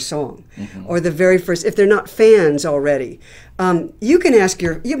hear our song, or the very first, if they're not fans already. You can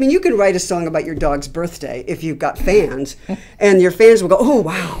you can write a song about your dog's birthday if you've got fans, and your fans will go, "Oh,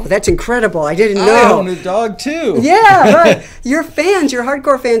 wow, that's incredible. I didn't know." I own a dog too. Yeah, right. Your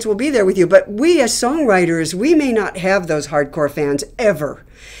hardcore fans will be there with you, but we as songwriters, we may not have those hardcore fans ever.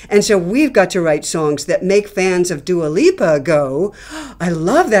 And so we've got to write songs that make fans of Dua Lipa go, "I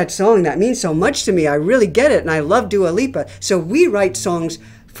love that song. That means so much to me. I really get it. And I love Dua Lipa." So we write songs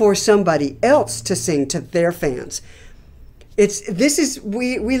for somebody else to sing to their fans.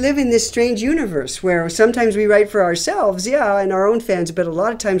 We live in this strange universe where sometimes we write for ourselves, and our own fans, but a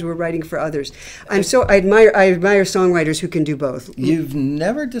lot of times we're writing for others. I admire songwriters who can do both. You've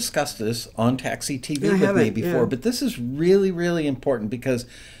never discussed this on Taxi TV with me before, but this is really, really important because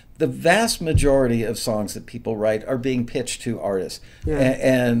the vast majority of songs that people write are being pitched to artists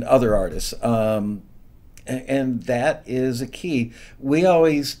and other artists. And that is a key. We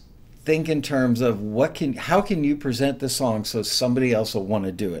always think in terms of how can you present the song so somebody else will want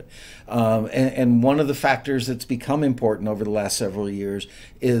to do it. And one of the factors that's become important over the last several years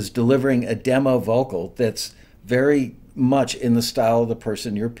is delivering a demo vocal that's very much in the style of the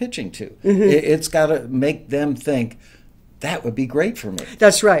person you're pitching to. It's got to make them think, that would be great for me.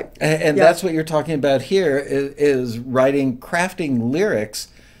 That's right. And that's what you're talking about here is crafting lyrics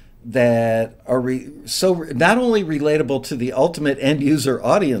that are so not only relatable to the ultimate end user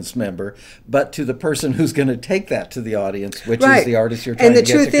audience member, but to the person who's going to take that to the audience, which is the artist you're trying to get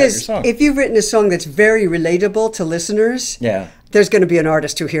to cut your song. And the truth is, if you've written a song that's very relatable to listeners, there's going to be an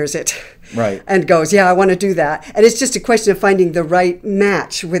artist who hears it and goes, yeah, I want to do that. And it's just a question of finding the right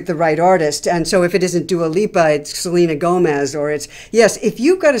match with the right artist. And so if it isn't Dua Lipa, it's Selena Gomez, or it's, yes, if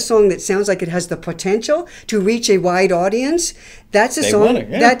you've got a song that sounds like it has the potential to reach a wide audience, that's a song.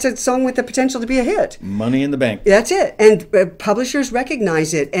 That's a song with the potential to be a hit. Money in the bank. That's it. And publishers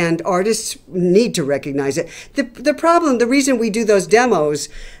recognize it, and artists need to recognize it. The problem, the reason we do those demos,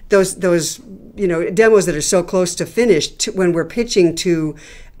 those demos that are so close to finished, when we're pitching to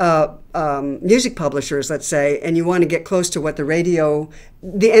music publishers, let's say, and you want to get close to what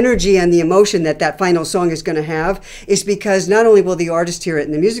the energy and the emotion that final song is going to have, is because not only will the artist hear it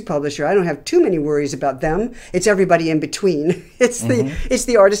and the music publisher, I don't have too many worries about them. It's everybody in between. It's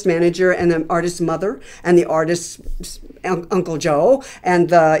the artist manager and the artist's mother and the artist's Uncle Joe, and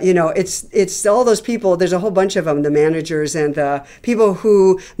it's all those people. There's a whole bunch of them, the managers and the people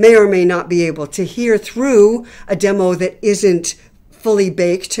who may or may not be able to hear through a demo that isn't fully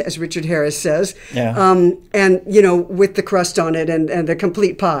baked, as Richard Harris says, and with the crust on it and the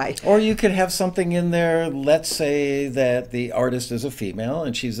complete pie. Or you could have something in there, let's say that the artist is a female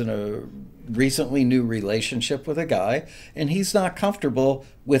and she's in a recently new relationship with a guy, and he's not comfortable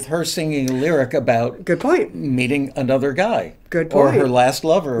with her singing a lyric about meeting another guy. Or her last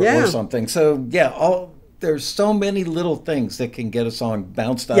lover or something. So there's so many little things that can get a song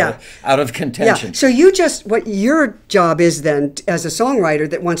bounced out of contention. Yeah. So what your job is then, as a songwriter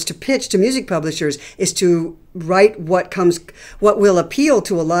that wants to pitch to music publishers, is to write what will appeal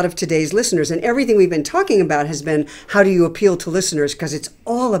to a lot of today's listeners. And everything we've been talking about has been, how do you appeal to listeners? Because it's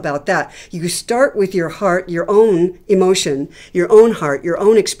all about that. You start with your heart, your own emotion, your own heart, your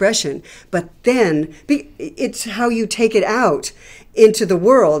own expression, but then it's how you take it out into the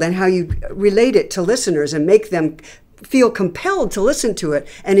world and how you relate it to listeners and make them feel compelled to listen to it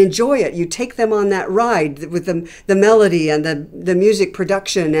and enjoy it. You take them on that ride with the melody and the music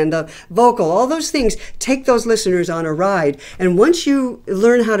production and the vocal, all those things. Take those listeners on a ride. And once you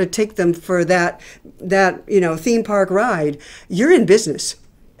learn how to take them for that theme park ride, you're in business.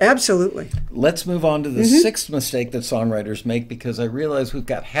 Absolutely. Let's move on to the sixth mistake that songwriters make, because I realize we've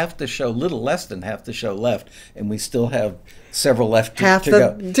got half the show, little less than half the show left, and we still have several left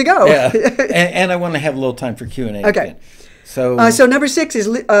to go. Yeah. and I want to have a little time for Q&A. Okay. Again. So number 6 is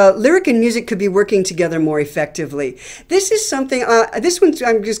lyric and music could be working together more effectively. This is something, this one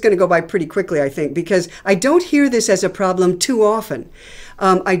I'm just going to go by pretty quickly, I think, because I don't hear this as a problem too often.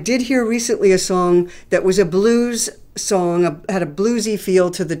 I did hear recently a song that was a blues song, had a bluesy feel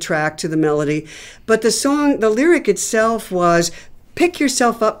to the track, to the melody, but the lyric itself was, pick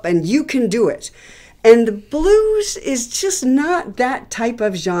yourself up and you can do it. And the blues is just not that type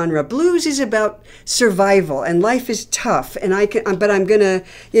of genre. Blues is about survival, and life is tough. And but I'm gonna,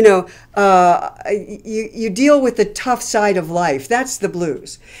 you deal with the tough side of life. That's the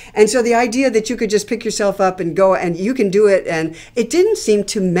blues. And so the idea that you could just pick yourself up and go and you can do it, and it didn't seem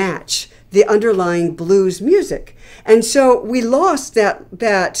to match the underlying blues music. And so we lost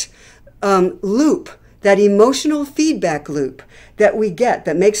that loop, that emotional feedback loop that we get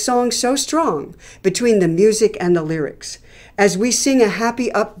that makes songs so strong between the music and the lyrics. As we sing a happy,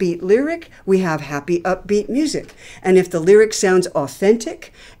 upbeat lyric, we have happy, upbeat music. And if the lyric sounds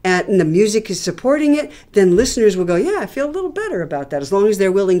authentic and the music is supporting it, then listeners will go, yeah, I feel a little better about that. As long as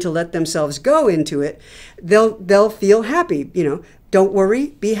they're willing to let themselves go into it, they'll feel happy, Don't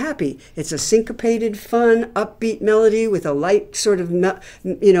worry, be happy. It's a syncopated, fun, upbeat melody with a light sort of,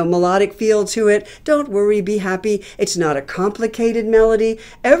 melodic feel to it. Don't worry, be happy. It's not a complicated melody.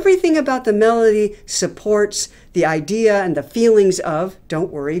 Everything about the melody supports the idea and the feelings of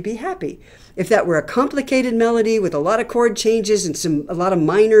don't worry, be happy. If that were a complicated melody with a lot of chord changes and a lot of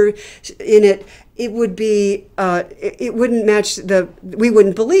minor in it, it would be, it wouldn't match we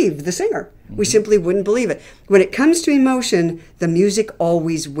wouldn't believe the singer. We simply wouldn't believe it. When it comes to emotion, the music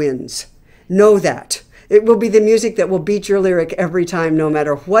always wins. Know that. It will be the music that will beat your lyric every time, no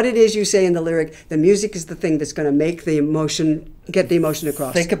matter what it is you say in the lyric. The music is the thing that's going to make get the emotion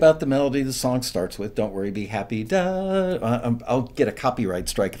across. Think about the melody the song starts with. Don't worry, be happy. I'll get a copyright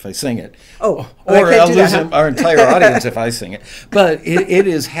strike if I sing it. Or I'll lose our entire audience if I sing it. But it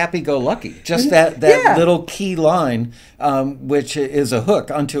is happy-go-lucky. Just that little key line, which is a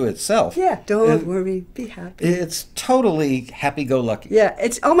hook unto itself. Yeah, don't worry, be happy. It's totally happy-go-lucky. Yeah,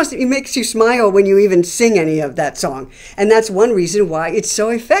 it makes you smile when you even sing any of that song. And that's one reason why it's so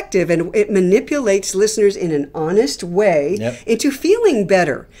effective. And it manipulates listeners in an honest way into feeling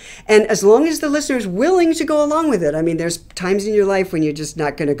better. And as long as the listener is willing to go along with it, I mean, there's times in your life when you're just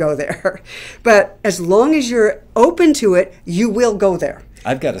not going to go there. But as long as you're open to it, you will go there.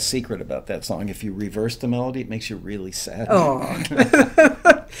 I've got a secret about that song. If you reverse the melody, it makes you really sad. Oh.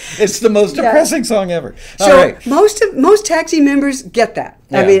 It's the most depressing song ever. So most Taxi members get that.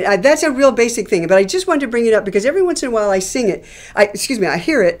 Yeah. I mean, that's a real basic thing. But I just wanted to bring it up because every once in a while I sing it. I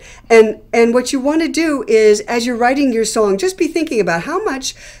hear it. And what you want to do is, as you're writing your song, just be thinking about how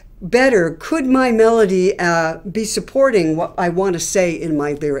much better could my melody be supporting what I want to say in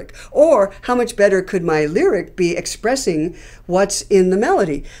my lyric, or how much better could my lyric be expressing what's in the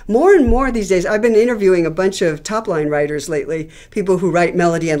melody. More and more these days, I've been interviewing a bunch of top-line writers lately, people who write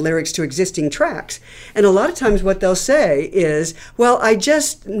melody and lyrics to existing tracks, and a lot of times what they'll say is, well, I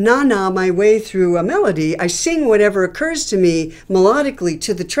just na-na my way through a melody, I sing whatever occurs to me melodically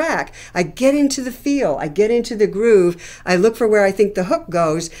to the track, I get into the feel, I get into the groove, I look for where I think the hook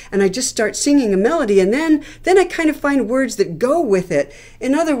goes, and I just start singing a melody, and then I kind of find words that go with it.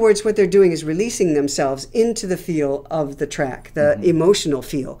 In other words, what they're doing is releasing themselves into the feel of the track, the emotional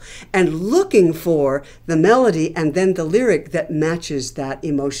feel, and looking for the melody and then the lyric that matches that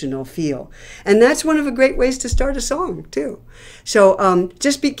emotional feel. And that's one of the great ways to start a song, too. So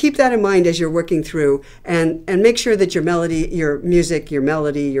keep that in mind as you're working through, and make sure that your melody, your music, your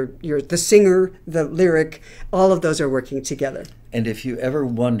melody, your the singer, the lyric, all of those are working together. And if you ever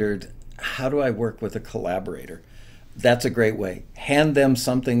wondered, how do I work with a collaborator? That's a great way. Hand them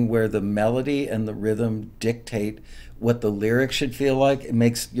something where the melody and the rhythm dictate what the lyric should feel like. It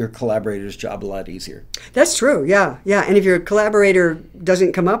makes your collaborator's job a lot easier. That's true, yeah. And if your collaborator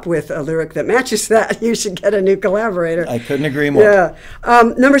doesn't come up with a lyric that matches that, you should get a new collaborator. I couldn't agree more. Yeah.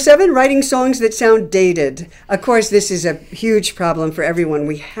 Number 7, writing songs that sound dated. Of course, this is a huge problem for everyone.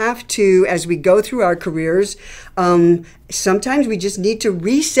 We have to, as we go through our careers, sometimes we just need to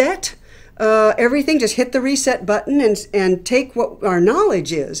reset everything, just hit the reset button and take what our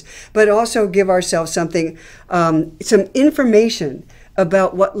knowledge is, but also give ourselves something, some information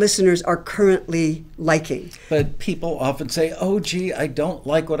about what listeners are currently liking. But people often say, oh, gee, I don't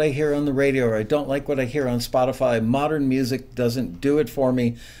like what I hear on the radio, or I don't like what I hear on Spotify. Modern music doesn't do it for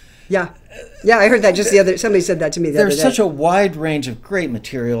me. Yeah, I heard that somebody said that to me the other day. There's such a wide range of great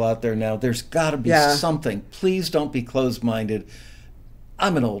material out there now. There's got to be something. Please don't be closed-minded.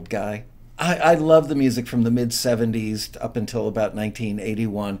 I'm an old guy. I love the music from the mid-'70s up until about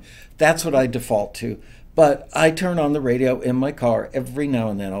 1981. That's what I default to. But I turn on the radio in my car every now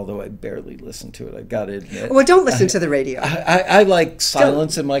and then, although I barely listen to it, I've got to admit. Well, don't listen to the radio. I like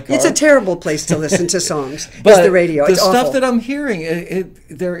silence in my car. It's a terrible place to listen to songs. But it's the radio. It's awful. Stuff that I'm hearing,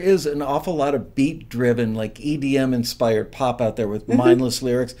 there is an awful lot of beat-driven, like EDM-inspired pop out there with mindless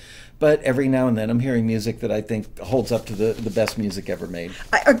lyrics. But every now and then I'm hearing music that I think holds up to the best music ever made.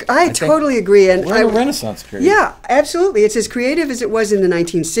 I totally agree. And we're in a Renaissance period. Yeah, absolutely. It's as creative as it was in the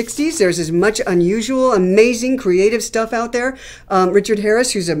 1960s. There's as much unusual, amazing, creative stuff out there. Richard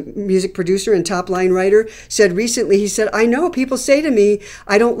Harris, who's a music producer and top-line writer, said recently, he said, I know people say to me,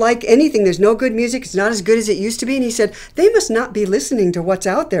 I don't like anything. There's no good music. It's not as good as it used to be. And he said, they must not be listening to what's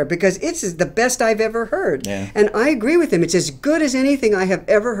out there because it's the best I've ever heard. Yeah. And I agree with him. It's as good as anything I have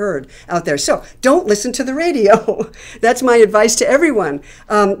ever heard out there. So don't listen to the radio. That's my advice to everyone,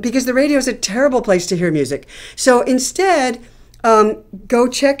 because the radio is a terrible place to hear music. So instead, go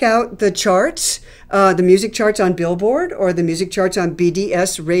check out the charts, the music charts on Billboard, or the music charts on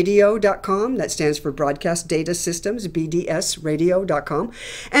bdsradio.com. That stands for Broadcast Data Systems, bdsradio.com.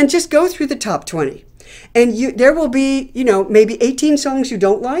 And just go through the top 20. And there will be, maybe 18 songs you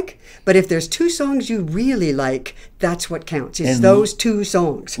don't like, but if there's 2 songs you really like, that's what counts. It's those 2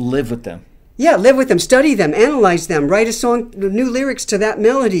 songs. Live with them. Yeah, live with them, study them, analyze them, write a song, new lyrics to that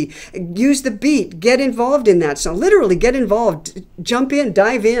melody, use the beat, get involved in that song. Literally get involved, jump in,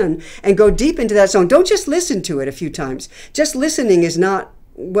 dive in, and go deep into that song. Don't just listen to it a few times. Just listening is not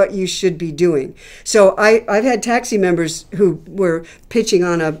what you should be doing. So I've had Taxi members who were pitching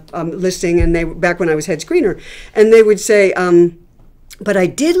on a listing, and back when I was head screener, and they would say, but I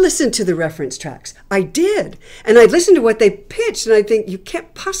did listen to the reference tracks. I did. And I'd listen to what they pitched, and I'd think, you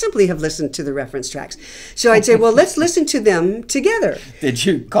can't possibly have listened to the reference tracks. So I'd say, well, let's listen to them together. Did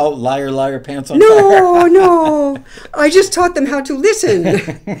you call Liar, Liar, Pants on Fire? No. I just taught them how to listen,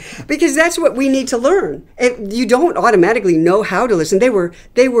 because that's what we need to learn. You don't automatically know how to listen. They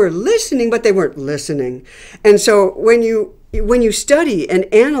were listening, but they weren't listening. And so when you study and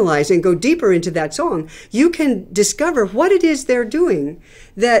analyze and go deeper into that song, you can discover what it is they're doing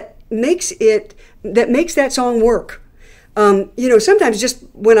that makes that song work. Sometimes just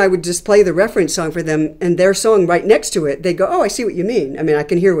when I would just play the reference song for them and their song right next to it, they go, "Oh, I see what you mean. I mean, I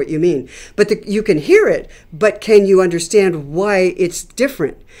can hear what you mean." But you can hear it, but can you understand why it's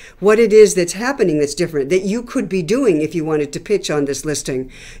different? What it is that's happening that's different, that you could be doing if you wanted to pitch on this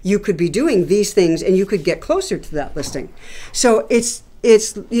listing. You could be doing these things and you could get closer to that listing. So it's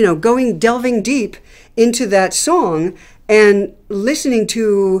delving deep into that song and listening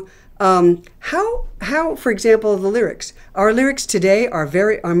to how, for example, the lyrics. Our lyrics today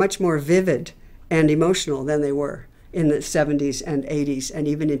are much more vivid and emotional than they were in the 70s and 80s and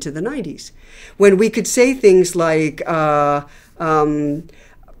even into the 90s, when we could say things like, "I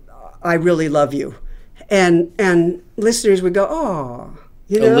really love you," and listeners would go, "Oh."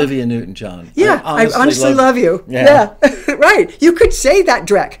 Olivia Newton-John. Yeah, I honestly love you. Yeah. Right. You could say that,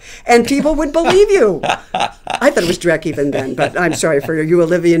 Drek, and people would believe you. I thought it was Drek even then, but I'm sorry for you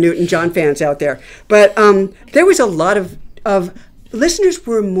Olivia Newton-John fans out there. But there was a lot of listeners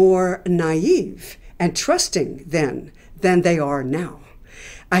were more naive and trusting then than they are now.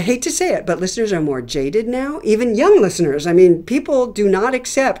 I hate to say it, but listeners are more jaded now, even young listeners. I mean, people do not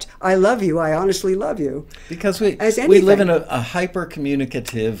accept, "I love you, I honestly love you." Because we live in a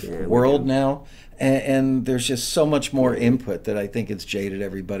hyper-communicative world now, and there's just so much more input that I think it's jaded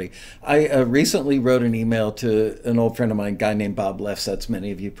everybody. I recently wrote an email to an old friend of mine, a guy named Bob Lefsetz.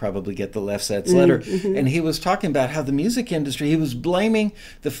 Many of you probably get the Lefsetz letter. And he was talking about how the music industry, he was blaming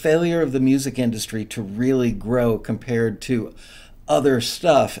the failure of the music industry to really grow compared to other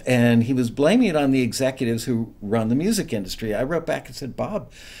stuff, and he was blaming it on the executives who run the music industry. I wrote back and said,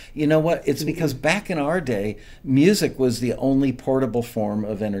 "Bob, you know what? It's because back in our day, music was the only portable form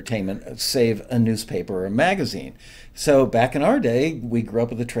of entertainment, save a newspaper or a magazine. So back in our day, we grew up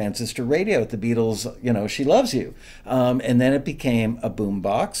with a transistor radio with the Beatles, She Loves You. And then it became a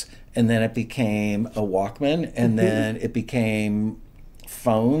boombox, and then it became a Walkman, and then it became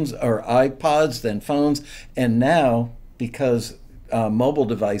phones or iPods, then phones, and now, because mobile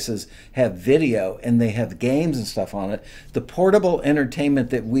devices have video and they have games and stuff on it, the portable entertainment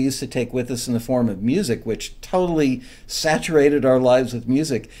that we used to take with us in the form of music, which totally saturated our lives with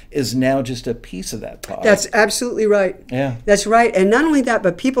music, is now just a piece of that pie." That's absolutely right. Yeah. That's right. And not only that,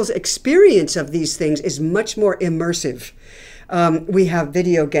 but people's experience of these things is much more immersive. We have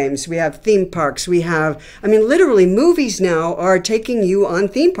video games, we have theme parks, literally movies now are taking you on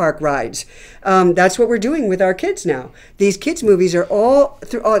theme park rides. That's what we're doing with our kids now. These kids' movies are all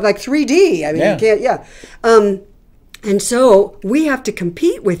like 3D. I mean, you can't, and so we have to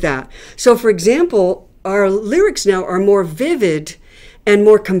compete with that. So, for example, our lyrics now are more vivid and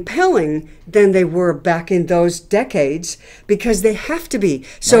more compelling than they were back in those decades, because they have to be.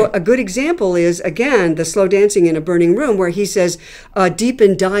 So a good example is, again, the Slow Dancing in a Burning Room, where he says, "Deep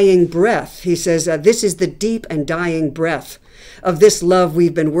and dying breath." He says, "This is the deep and dying breath of this love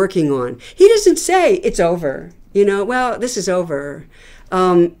we've been working on." He doesn't say it's over. This is over.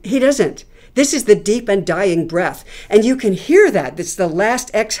 He doesn't. This is the deep and dying breath. And you can hear that. It's the last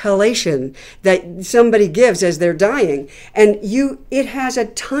exhalation that somebody gives as they're dying. And it has a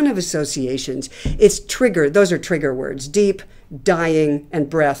ton of associations. It's triggered. Those are trigger words. Deep, dying, and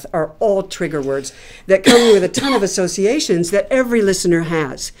breath are all trigger words that come with a ton of associations that every listener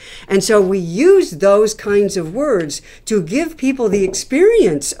has. And so we use those kinds of words to give people the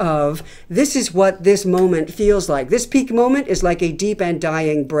experience of, this is what this moment feels like. This peak moment is like a deep and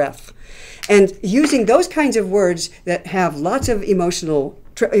dying breath. And using those kinds of words that have lots of emotional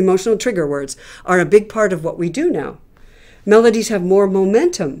trigger words are a big part of what we do now. Melodies have more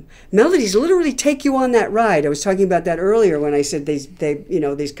momentum. Melodies literally take you on that ride. I was talking about that earlier when I said they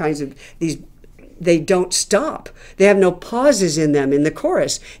don't stop. They have no pauses in them in the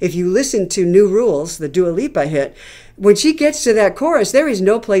chorus. If you listen to New Rules, the Dua Lipa hit, when she gets to that chorus, there is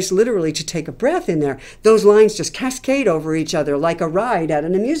no place literally to take a breath in there. Those lines just cascade over each other like a ride at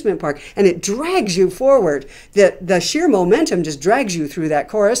an amusement park, and it drags you forward. The sheer momentum just drags you through that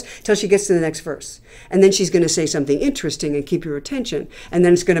chorus till she gets to the next verse. And then she's going to say something interesting and keep your attention. And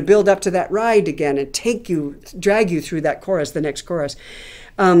then it's going to build up to that ride again and drag you through that chorus, the next chorus.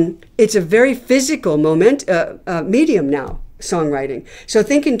 It's a very physical medium now, songwriting. So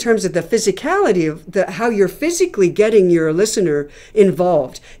think in terms of the physicality of how you're physically getting your listener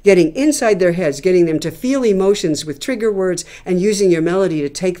involved, getting inside their heads, getting them to feel emotions with trigger words, and using your melody to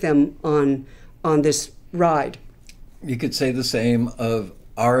take them on this ride. You could say the same of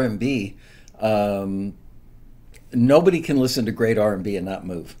R&B. Nobody can listen to great R&B and not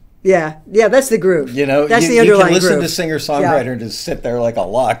move. Yeah, that's the groove. That's the underlying groove. You can listen groove. to singer-songwriter and just sit there like a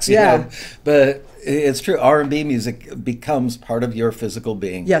lox, you know. But it's true, R&B music becomes part of your physical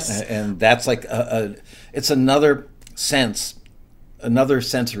being. Yes. And that's like it's another sense, another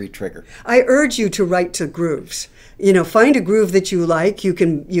sensory trigger. I urge you to write to grooves. You know, find a groove that you like. You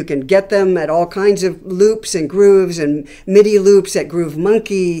can get them at all kinds of loops and grooves and MIDI loops at Groove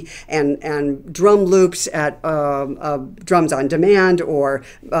Monkey and drum loops at Drums on Demand or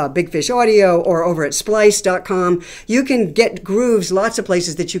Big Fish Audio or over at Splice.com. You can get grooves lots of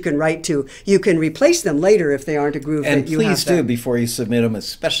places that you can write to. You can replace them later if they aren't a groove And that you have. please do before you submit them,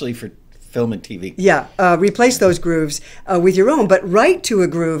 especially for film and TV. Yeah, replace those grooves with your own, but write to a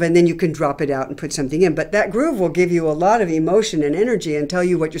groove and then you can drop it out and put something in. But that groove will give you a lot of emotion and energy and tell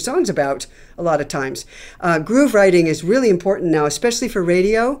you what your song's about a lot of times. Groove writing is really important now, especially for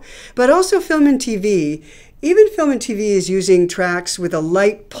radio, but also film and TV. Even film and TV is using tracks with a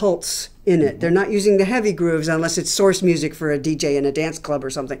light pulse in it. They're not using the heavy grooves unless it's source music for a DJ in a dance club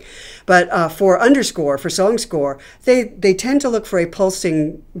or something. But for underscore, for song score, they tend to look for a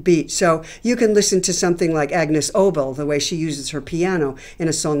pulsing beat. So you can listen to something like Agnes Obel, the way she uses her piano in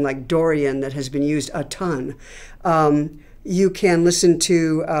a song like Dorian that has been used a ton. You can listen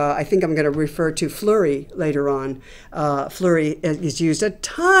to, I think I'm going to refer to Flurry later on. Flurry is used a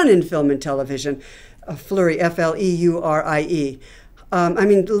ton in film and television. Flurry, F-L-E-U-R-I-E. I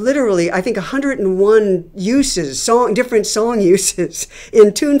mean, literally, I think 101 uses, different song uses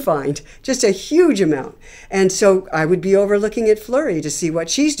in TuneFind, just a huge amount. And so I would be overlooking at Flurry to see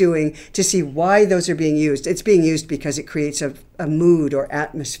what she's doing, to see why those are being used. It's being used because it creates a mood or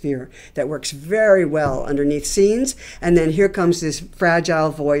atmosphere that works very well underneath scenes. And then here comes this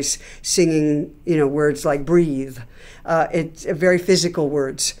fragile voice singing, words like breathe. It's very physical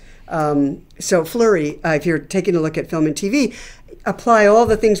words. So Flurry, if you're taking a look at film and TV, apply all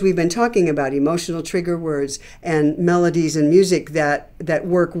the things we've been talking about, emotional trigger words and melodies and music that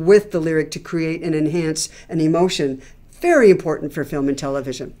work with the lyric to create and enhance an emotion. Very important for film and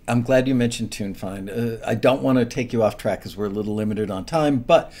television. I'm glad you mentioned TuneFind. I don't want to take you off track because we're a little limited on time,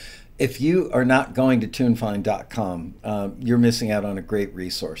 but if you are not going to tunefind.com, you're missing out on a great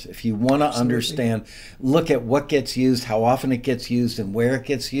resource. If you want to understand, look at what gets used, how often it gets used, and where it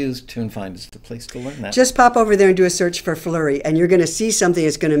gets used, TuneFind is the place to learn that. Just pop over there and do a search for Flurry, and you're going to see something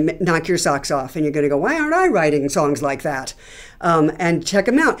that's going to knock your socks off, and you're going to go, why aren't I writing songs like that? And check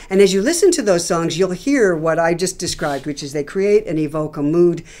them out. And as you listen to those songs, you'll hear what I just described, which is they create and evoke a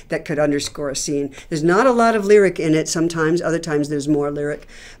mood that could underscore a scene. There's not a lot of lyric in it sometimes. Other times there's more lyric.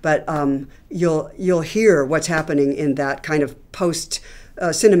 But you'll hear what's happening in that kind of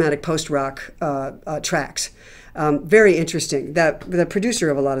cinematic post-rock tracks. Very interesting. The producer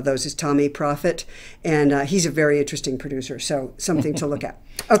of a lot of those is Tommy Profit, and he's a very interesting producer, so something to look at.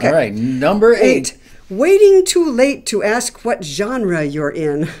 Okay. All right, number 8. Waiting too late to ask what genre you're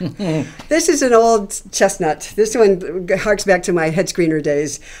in. This is an old chestnut. This one harks back to my head screener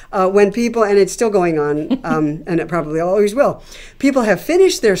days when people, and it's still going on, and it probably always will, people have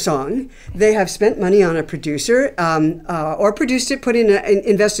finished their song, they have spent money on a producer or produced it,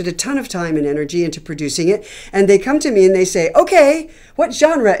 invested a ton of time and energy into producing it, and they come to me and they say, okay, what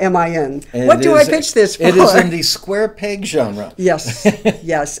genre am I in? What do I pitch this for? It is in the square peg genre. Yes,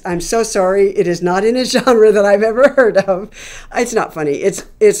 yes. I'm so sorry. It is not in a genre that I've ever heard of. It's not funny.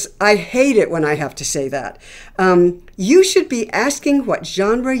 I hate it when I have to say that. You should be asking what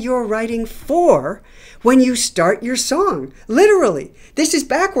genre you're writing for when you start your song. Literally. This is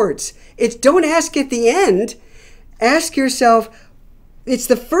backwards. Don't ask at the end. Ask yourself, it's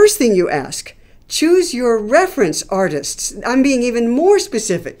the first thing you ask. Choose your reference artists. I'm being even more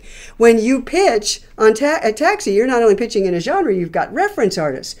specific. When you pitch on a Taxi, you're not only pitching in a genre, you've got reference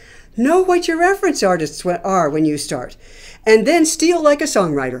artists. Know what your reference artists are when you start. And then steal like a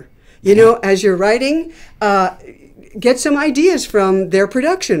songwriter. As you're writing, get some ideas from their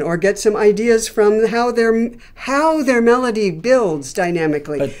production or get some ideas from how their melody builds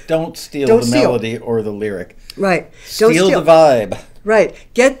dynamically. But don't steal the melody or the lyric. Right. Steal the vibe. Right.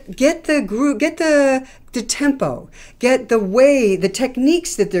 Get the groove, get the tempo, get the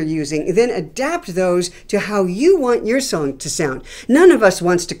techniques that they're using, then adapt those to how you want your song to sound. None of us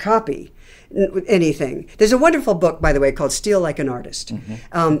wants to copy anything. There's a wonderful book, by the way, called Steal Like an Artist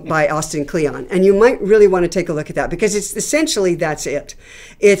by Austin Kleon. And you might really want to take a look at that because it's essentially that's it.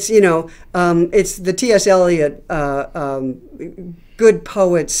 It's, it's the T.S. Eliot, good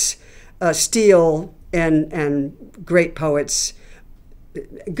poets steal and great poets.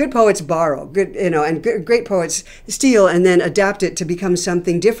 Good poets borrow, and great poets steal and then adapt it to become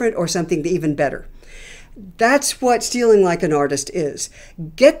something different or something even better. That's what stealing like an artist is.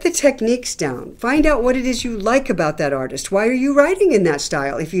 Get the techniques down. Find out what it is you like about that artist. Why are you writing in that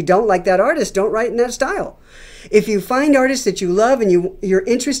style? If you don't like that artist, don't write in that style. If you find artists that you love and you're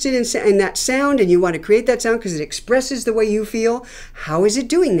interested in that sound and you want to create that sound because it expresses the way you feel, how is it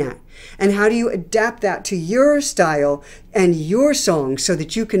doing that? And how do you adapt that to your style and your song so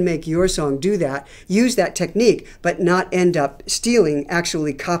that you can make your song do that, use that technique, but not end up stealing,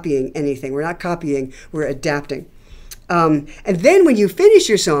 actually copying anything. We're not copying, we're adapting. And then when you finish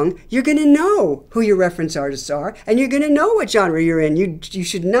your song, you're going to know who your reference artists are, and you're going to know what genre you're in. You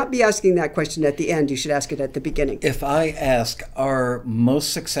should not be asking that question at the end. You should ask it at the beginning. If I ask our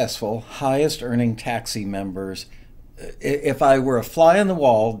most successful, highest earning taxi members, if I were a fly on the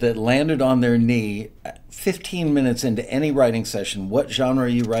wall that landed on their knee 15 minutes into any writing session, what genre are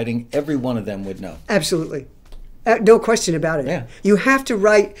you writing? Every one of them would know. Absolutely. No question about it. Yeah. You have to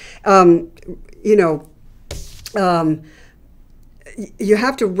write, you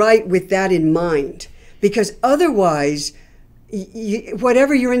have to write with that in mind, because otherwise,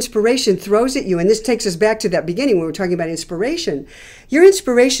 whatever your inspiration throws at you, and this takes us back to that beginning when we were talking about inspiration, your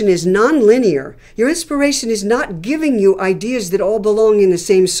inspiration is non-linear. Your inspiration is not giving you ideas that all belong in the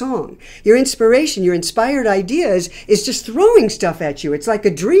same song. Your inspiration, your inspired ideas, is just throwing stuff at you. It's like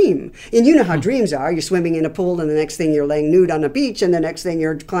a dream. And you know how dreams are. You're swimming in a pool, and the next thing you're laying nude on a beach, and the next thing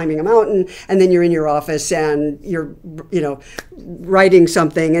you're climbing a mountain, and then you're in your office and you're, writing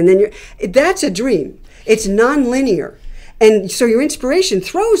something, and then that's a dream. It's non-linear. And so your inspiration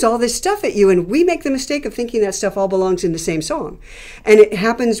throws all this stuff at you, and we make the mistake of thinking that stuff all belongs in the same song. And it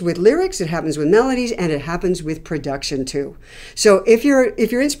happens with lyrics, it happens with melodies, and it happens with production too. So if your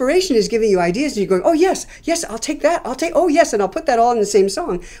inspiration is giving you ideas and you're going, oh yes, I'll take that, oh yes, and I'll put that all in the same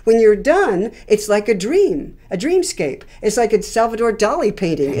song. When you're done, it's like a dream, a dreamscape. It's like a Salvador Dali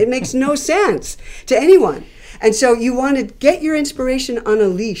painting. It makes no sense to anyone. And so you want to get your inspiration on a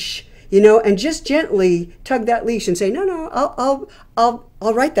leash, and just gently tug that leash and say, no,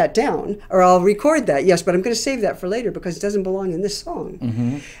 I'll write that down, or I'll record that. Yes, but I'm going to save that for later because it doesn't belong in this song.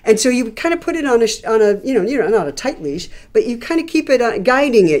 Mm-hmm. And so you kind of put it on a not a tight leash, but you kind of keep it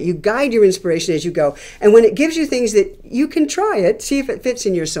guiding it. You guide your inspiration as you go. And when it gives you things that you can try it, see if it fits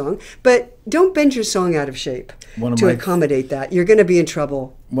in your song, but don't bend your song out of shape to accommodate that. You're going to be in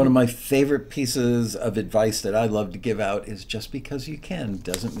trouble. One of my favorite pieces of advice that I love to give out is just because you can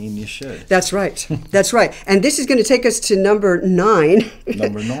doesn't mean you should. That's right. That's right. And this is going to take us to number 9.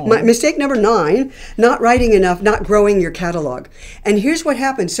 Mistake number 9, not writing enough, not growing your catalog. And here's what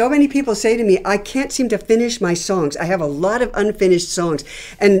happens. So many people say to me, I can't seem to finish my songs. I have a lot of unfinished songs.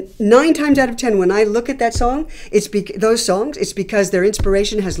 And 9 times out of 10, when I look at that song, it's because their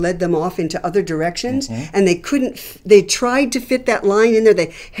inspiration has led them off into other directions. Mm-hmm. And they tried to fit that line in there.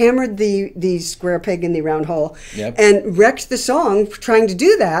 They hammered the square peg in the round hole. Yep. And wrecked the song trying to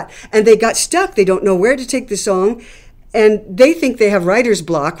do that. And they got stuck. They don't know where to take the song. And they think they have writer's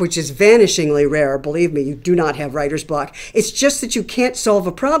block, which is vanishingly rare. Believe me, you do not have writer's block. It's just that you can't solve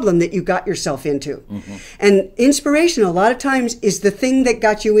a problem that you got yourself into. Mm-hmm. And inspiration, a lot of times, is the thing that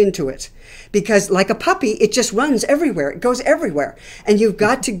got you into it. Because like a puppy, it just runs everywhere. It goes everywhere. And you've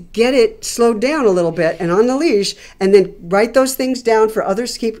got to get it slowed down a little bit and on the leash, and then write those things down for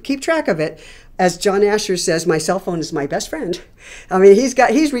others to keep track of it. As John Asher says, my cell phone is my best friend. I mean,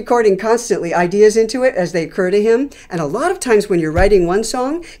 he's recording constantly ideas into it as they occur to him. And a lot of times when you're writing one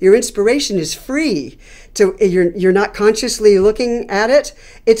song, your inspiration is free. You're not consciously looking at it.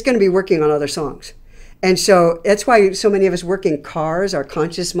 It's going to be working on other songs. And so that's why so many of us work in cars. Our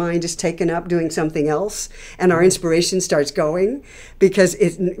conscious mind is taken up doing something else, and our inspiration starts going because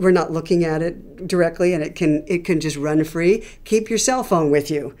we're not looking at it directly, and it can just run free. Keep your cell phone with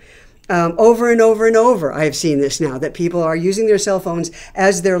you. Over and over and over, I have seen this now, that people are using their cell phones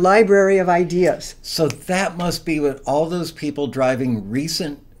as their library of ideas. So that must be what all those people driving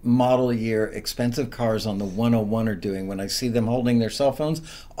recent model year expensive cars on the 101 are doing. When I see them holding their cell phones,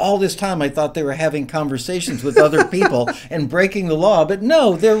 all this time I thought they were having conversations with other people and breaking the law, but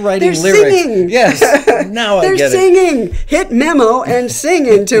no, they're writing lyrics. Singing. Yes, now I get it. They're singing. Hit memo and sing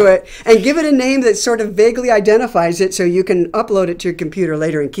into it, and give it a name that sort of vaguely identifies it so you can upload it to your computer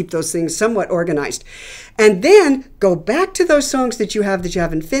later and keep those things somewhat organized. And then go back to those songs that you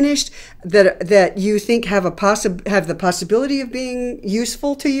haven't finished, that you think have the possibility of being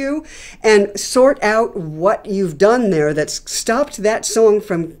useful to you, and sort out what you've done there that's stopped that song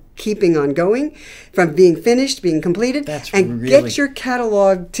from keeping on going, from being finished, being completed, get your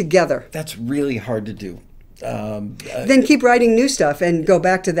catalog together. That's really hard to do. Then keep writing new stuff and go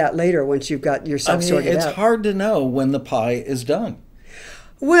back to that later once you've got your stuff sorted out. It's hard to know when the pie is done.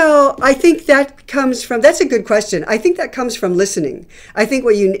 Well, I think that's a good question. I think that comes from listening. I think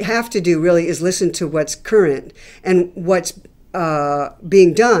what you have to do really is listen to what's current and what's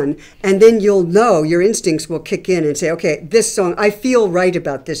being done, and then you'll know, your instincts will kick in and say, okay, this song, I feel right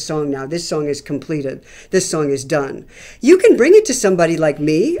about this song now. This song is completed. This song is done. You can bring it to somebody like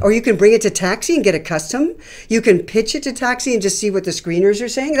me, or you can bring it to Taxi and get a custom. You can pitch it to Taxi and just see what the screeners are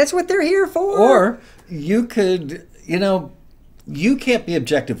saying. That's what they're here for. Or you could, you can't be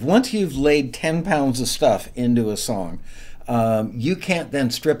objective. Once you've laid 10 pounds of stuff into a song, you can't then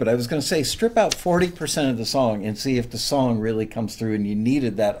strip it. I was going to say, strip out 40% of the song and see if the song really comes through and you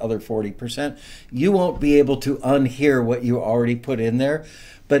needed that other 40%. You won't be able to unhear what you already put in there,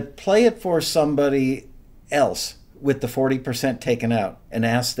 but play it for somebody else with the 40% taken out and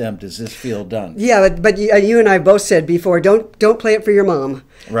ask them, does this feel done? Yeah, but you and I both said before, don't play it for your mom.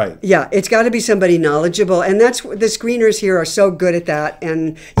 Right. Yeah, it's got to be somebody knowledgeable, and that's the screeners here are so good at that.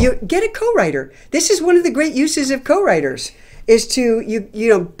 And you get a co-writer. This is one of the great uses of co-writers, is to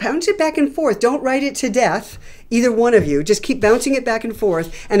you bounce it back and forth. Don't write it to death, either one of you. Just keep bouncing it back and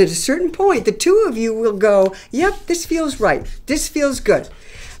forth, and at a certain point, the two of you will go, yep, this feels right. This feels good.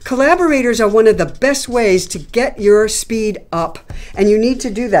 Collaborators are one of the best ways to get your speed up, and you need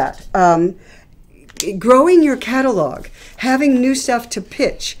to do that. Growing your catalog, having new stuff to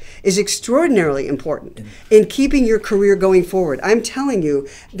pitch is extraordinarily important in keeping your career going forward. I'm telling you,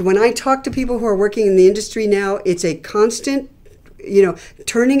 when I talk to people who are working in the industry now, it's a constant,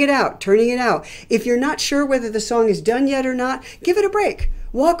 turning it out. If you're not sure whether the song is done yet or not, give it a break.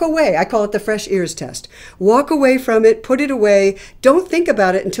 Walk away. I call it the fresh ears test. Walk away from it, put it away. Don't think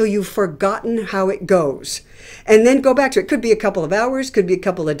about it until you've forgotten how it goes. And then go back to it. Could be a couple of hours, could be a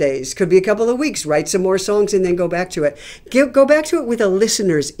couple of days, could be a couple of weeks. Write some more songs and then go back to it. Go back to it with a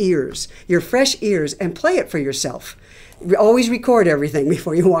listener's ears, your fresh ears, and play it for yourself. Always record everything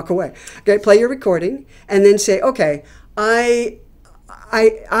before you walk away. Okay, play your recording and then say, okay,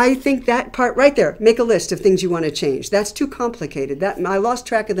 I think that part right there, make a list of things you want to change. That's too complicated. I lost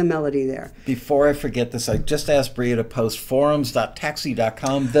track of the melody there. Before I forget this, I just asked Bria to post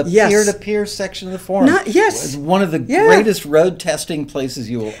forums.taxi.com, the Yes. peer-to-peer section of the forum. Yes. It's one of the greatest road testing places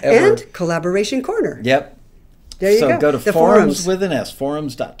you will ever. And Collaboration Corner. Yep. There you so go. to The forums with an S,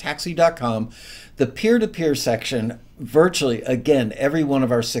 forums.taxi.com. The peer-to-peer section, virtually, again, every one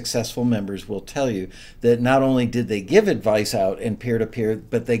of our successful members will tell you that not only did they give advice out in peer-to-peer,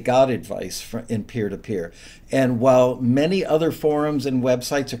 but they got advice in peer-to-peer. And while many other forums and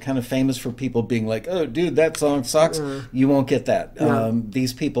websites are kind of famous for people being like, oh, dude, that song sucks, you won't get that. No.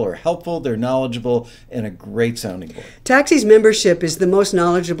 These people are helpful, they're knowledgeable, and a great sounding board. Taxi's membership is the most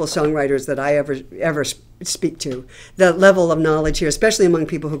knowledgeable songwriters that I ever speak to. The level of knowledge here, especially among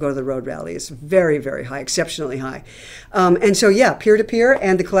people who go to the road rally, is very, very high, exceptionally high. And so, yeah, peer-to-peer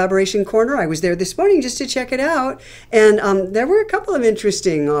and the Collaboration Corner. I was there this morning just to check it out. And there were a couple of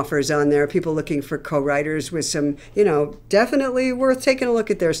interesting offers on there, people looking for co-writers with some, definitely worth taking a look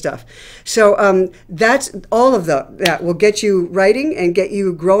at their stuff. So that's all of that will get you writing and get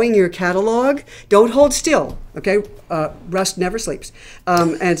you growing your catalog. Don't hold still. Okay, rust never sleeps,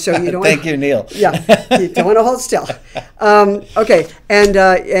 and so you don't. Thank you, Neil. Yeah, you don't want to hold still. Okay,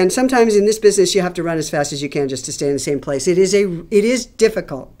 and sometimes in this business you have to run as fast as you can just to stay in the same place. It is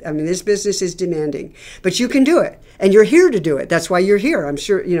difficult. I mean, this business is demanding, but you can do it, and you're here to do it. That's why you're here. I'm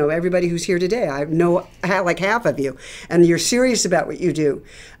sure everybody who's here today. I know like half of you, and you're serious about what you do.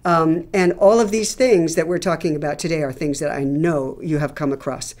 And all of these things that we're talking about today are things that I know you have come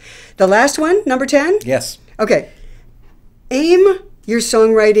across. The last one, number 10? Yes. Okay. Aim your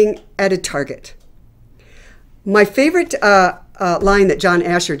songwriting at a target. My favorite line that John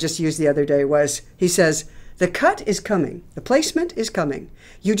Asher just used the other day was, he says, the cut is coming. The placement is coming.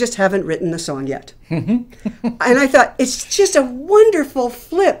 You just haven't written the song yet. And I thought, it's just a wonderful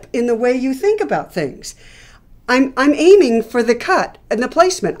flip in the way you think about things. I'm aiming for the cut and the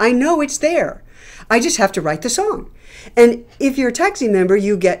placement. I know it's there. I just have to write the song. And if you're a Taxi member,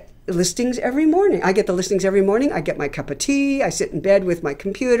 you get listings every morning. I get the listings every morning. I get my cup of tea. I sit in bed with my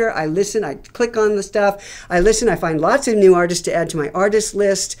computer. I listen. I click on the stuff. I listen. I find lots of new artists to add to my artist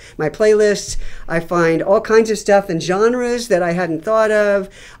list, my playlists. I find all kinds of stuff and genres that I hadn't thought of,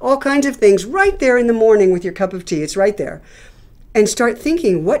 all kinds of things right there in the morning with your cup of tea. It's right there. And start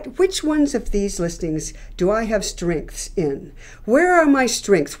thinking, which ones of these listings do I have strengths in? Where are my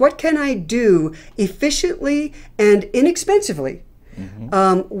strengths? What can I do efficiently and inexpensively?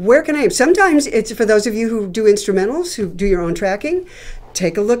 Where can I? Sometimes it's for those of you who do instrumentals, who do your own tracking.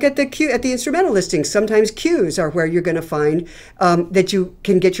 Take a look at the instrumental listings. Sometimes cues are where you're going to find that you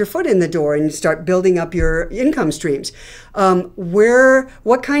can get your foot in the door and start building up your income streams.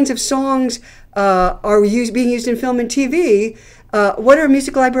 What kinds of songs are being used in film and TV? What are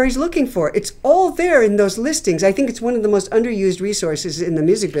music libraries looking for? It's all there in those listings. I think it's one of the most underused resources in the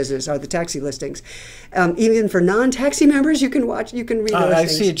music business are the taxi listings. Even for non-taxi members, you can read those I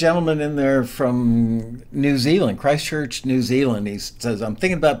things. see a gentleman in there from New Zealand, Christchurch, New Zealand. He says, I'm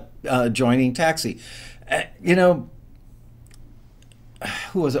thinking about joining taxi.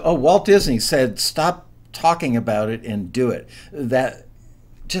 Who was it? Oh, Walt Disney said, stop talking about it and do it.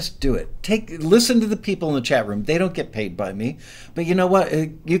 Just do it. Listen to the people in the chat room. They don't get paid by me. But you know what?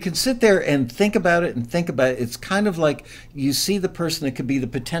 You can sit there and think about it and think about it. It's kind of like you see the person that could be the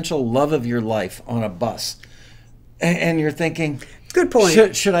potential love of your life on a bus. And you're thinking, good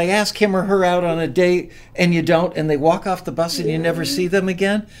point. Should I ask him or her out on a date? And you don't, and they walk off the bus and you never see them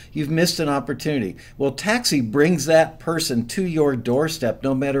again? You've missed an opportunity. Well, Taxi brings that person to your doorstep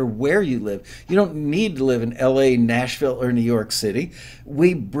no matter where you live. You don't need to live in LA, Nashville, or New York City.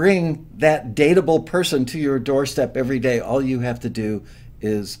 We bring that dateable person to your doorstep every day. All you have to do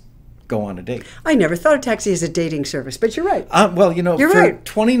is go on a date. I never thought of taxi as a dating service, but you're right. Well, You're for right.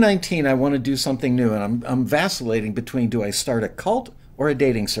 2019, I want to do something new, and I'm vacillating between do I start a cult or a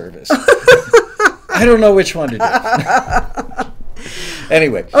dating service? I don't know which one to do.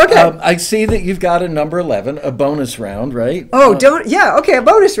 Anyway, Okay. I see that you've got a number 11, a bonus round, right? Oh, okay, a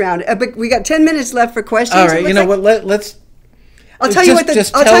bonus round. But we got 10 minutes left for questions. All right, you know what? Let's. I'll tell you what it is,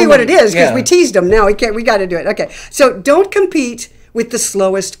 because yeah. we teased them. Now we got to do it. Okay, so don't compete with the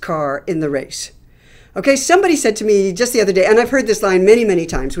slowest car in the race. Okay, somebody said to me just the other day, and I've heard this line many, many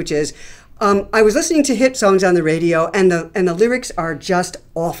times, which is, I was listening to hit songs on the radio, and the lyrics are just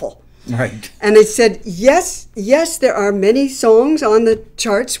awful. Right. And they said, yes, there are many songs on the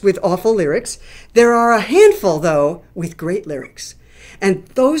charts with awful lyrics. There are a handful, though, with great lyrics. And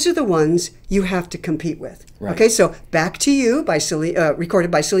those are the ones you have to compete with. Right. Okay, so Back to You, recorded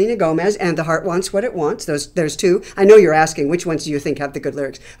by Selena Gomez, and The Heart Wants What It Wants. There's two. I know you're asking, which ones do you think have the good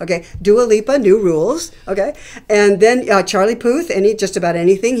lyrics? Okay, Dua Lipa, New Rules. Okay, and then Charlie Puth, just about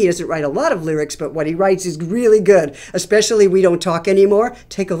anything. He doesn't write a lot of lyrics, but what he writes is really good, especially We Don't Talk Anymore.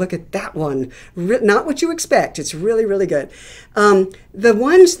 Take a look at that one. Not what you expect. It's really, really good. The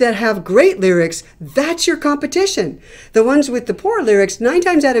ones that have great lyrics, that's your competition. The ones with the poor lyrics, 9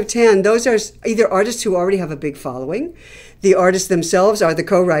 times out of 10, those are either artists who already have a big following. The artists themselves are the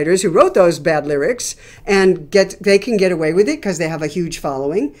co-writers who wrote those bad lyrics, and they can get away with it because they have a huge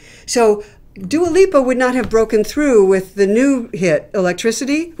following. So Dua Lipa would not have broken through with the new hit,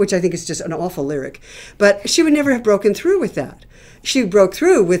 Electricity, which I think is just an awful lyric. But she would never have broken through with that. She broke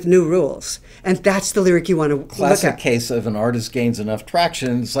through with New Rules. And that's the lyric you want to look Classic at. case of an artist gains enough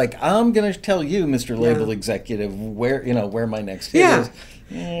traction. It's like, I'm going to tell you, Mr. Label Executive, where my next hit is.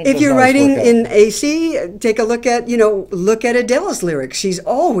 If you're writing in AC, take a look at Adele's lyrics. She's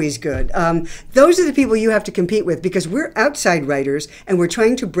always good. Those are the people you have to compete with, because we're outside writers and we're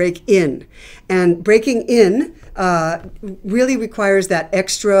trying to break in. And breaking in really requires that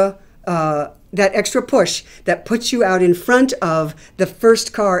extra push that puts you out in front of the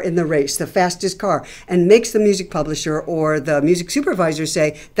first car in the race, the fastest car, and makes the music publisher or the music supervisor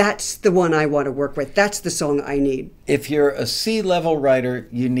say, that's the one I want to work with. That's the song I need. If you're a C-level writer,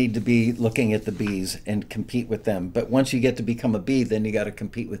 you need to be looking at the Bs and compete with them. But once you get to become a B, then you got to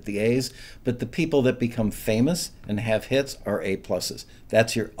compete with the As. But the people that become famous and have hits are A pluses.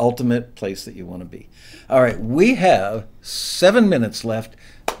 That's your ultimate place that you want to be. All right, we have 7 minutes left.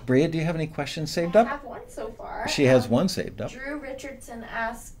 Bria, do you have any questions saved up? I have one so far. She has one saved up. Drew Richardson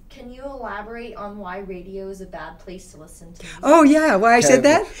asks, can you elaborate on why radio is a bad place to listen to music? Oh, yeah. Why I said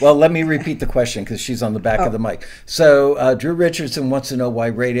that? Well, let me repeat the question because she's on the back of the mic. So Drew Richardson wants to know why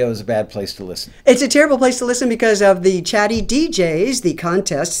radio is a bad place to listen. It's a terrible place to listen because of the chatty DJs, the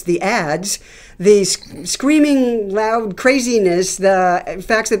contests, the ads, the screaming loud craziness, the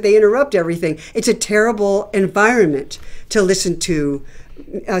facts that they interrupt everything. It's a terrible environment to listen to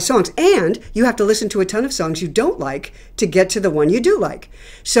songs, and you have to listen to a ton of songs you don't like to get to the one you do like.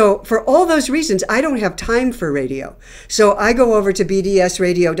 So for all those reasons, I don't have time for radio. So I go over to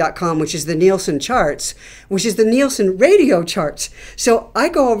bdsradio.com, which is the Nielsen charts, which is the Nielsen radio charts. So I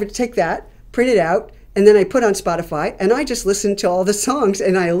go over to take that, print it out, and then I put on Spotify, and I just listen to all the songs,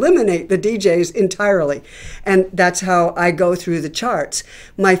 and I eliminate the DJs entirely. And that's how I go through the charts.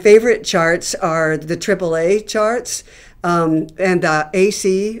 My favorite charts are the AAA charts, and the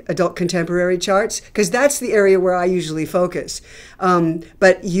AC, Adult Contemporary charts, because that's the area where I usually focus.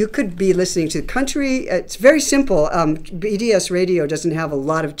 But you could be listening to country. It's very simple. BDS Radio doesn't have a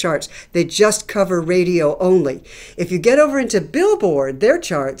lot of charts. They just cover radio only. If you get over into Billboard, their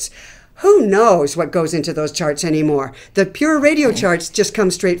charts, who knows what goes into those charts anymore? The pure radio charts just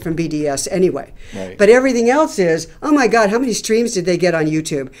come straight from BDS anyway. Right. But everything else is, oh my God, how many streams did they get on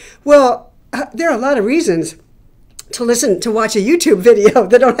YouTube? Well, there are a lot of reasons to watch a YouTube video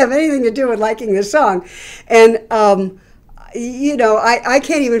that don't have anything to do with liking the song. And, I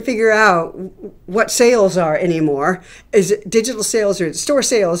can't even figure out what sales are anymore. Is it digital sales or store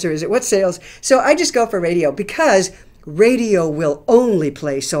sales, or is it what sales? So I just go for radio, because radio will only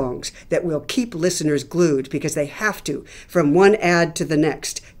play songs that will keep listeners glued, because they have to, from one ad to the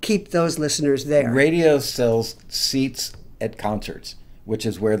next, keep those listeners there. Radio sells seats at concerts, which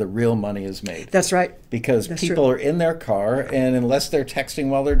is where the real money is made. That's right. Because That's people true. are in their car, and unless they're texting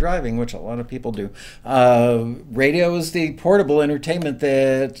while they're driving, which a lot of people do, radio is the portable entertainment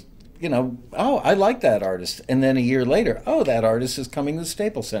that, oh, I like that artist. And then a year later, oh, that artist is coming to the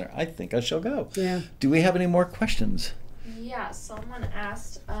Staples Center. I think I shall go. Yeah. Do we have any more questions? Yeah, someone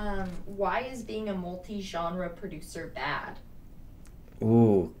asked, why is being a multi-genre producer bad?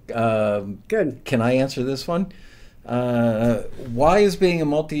 Ooh, Good. Can I answer this one? Why is being a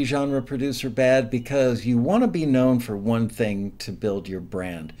multi-genre producer bad? Because you want to be known for one thing to build your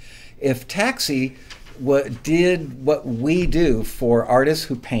brand. If Taxi did what we do for artists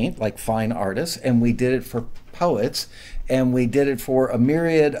who paint, like fine artists, and we did it for poets, and we did it for a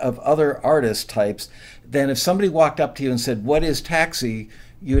myriad of other artist types, then if somebody walked up to you and said, "What is Taxi?"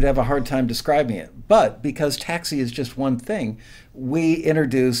 you would have a hard time describing it. But because Taxi is just one thing, we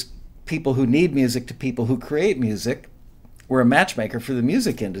introduced people who need music to people who create music. We're a matchmaker for the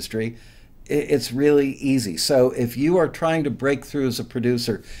music industry. It's really easy. So if you are trying to break through as a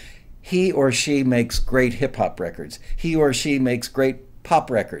producer, he or she makes great hip hop records. He or she makes great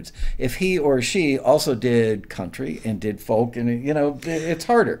pop records. If he or she also did country and did folk, and it's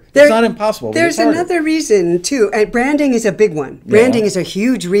harder. It's not impossible. But There's it's harder. another reason too, and branding is a big one. Branding is a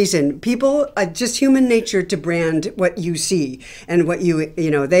huge reason. People, just human nature to brand what you see and what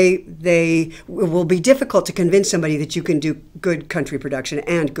they will be difficult to convince somebody that you can do good country production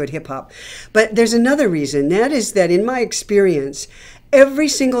and good hip hop. But there's another reason. That is that in my experience, every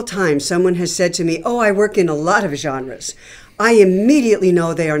single time someone has said to me, "Oh, I work in a lot of genres," I immediately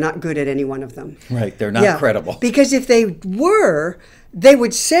know they are not good at any one of them. Right, they're not credible. Because if they were, they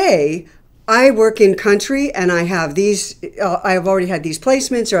would say, "I work in country and I have these, I've already had these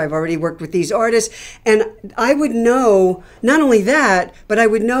placements, or I've already worked with these artists." And I would know not only that, but I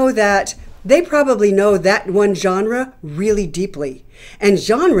would know that they probably know that one genre really deeply. And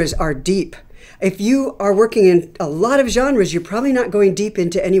genres are deep. If you are working in a lot of genres, you're probably not going deep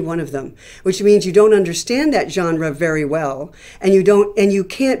into any one of them, which means you don't understand that genre very well, and you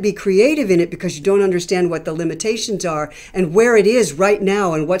can't be creative in it because you don't understand what the limitations are and where it is right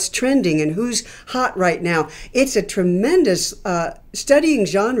now and what's trending and who's hot right now. It's a tremendous studying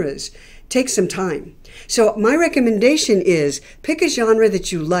genres takes some time. So my recommendation is pick a genre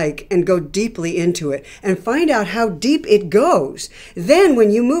that you like and go deeply into it and find out how deep it goes. Then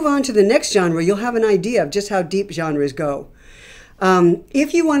when you move on to the next genre, you'll have an idea of just how deep genres go.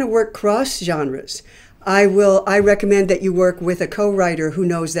 If you want to work cross genres, I recommend that you work with a co-writer who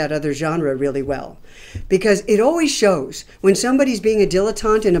knows that other genre really well. Because it always shows. When somebody's being a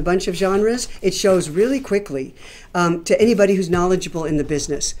dilettante in a bunch of genres, it shows really quickly to anybody who's knowledgeable in the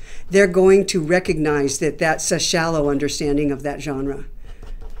business. They're going to recognize that that's a shallow understanding of that genre.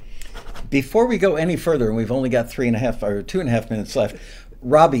 Before we go any further, and we've only got 2.5 minutes left,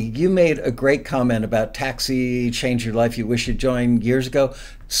 Robbie, you made a great comment about Taxi changed your life, you wish you'd joined years ago.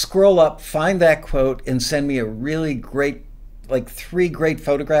 Scroll up, find that quote, and send me a really great, 3 great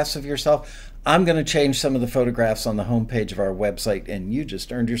photographs of yourself. I'm going to change some of the photographs on the homepage of our website, and you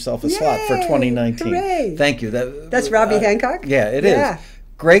just earned yourself a slot for 2019. Hooray. Thank you. That's Robbie Hancock? Yeah, it is.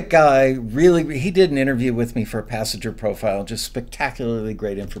 Great guy. Really, he did an interview with me for a passenger profile. Just spectacularly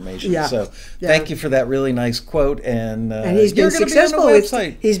great information. Yeah. So thank you for that really nice quote. And he's been successful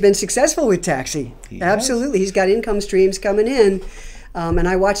He's been successful with Taxi. Absolutely, he's got income streams coming in, and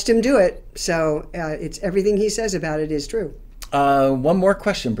I watched him do it. So it's everything he says about it is true. One more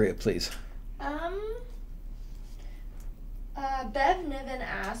question, Bria, please. Bev Niven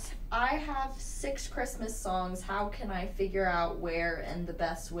asks, I have 6 Christmas songs. How can I figure out where and the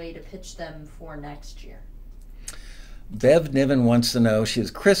best way to pitch them for next year? Bev Niven wants to know, she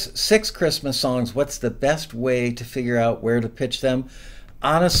has 6 Christmas songs. What's the best way to figure out where to pitch them?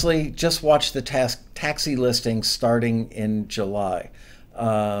 Honestly, just watch the Taxi listing starting in July.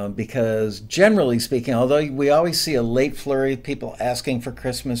 Because generally speaking, although we always see a late flurry of people asking for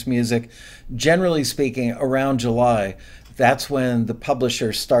Christmas music, generally speaking, around July, That's when the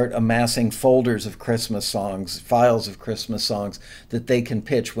publishers start amassing folders of Christmas songs, files of Christmas songs that they can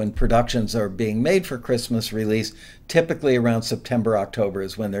pitch when productions are being made for Christmas release. Typically around September, October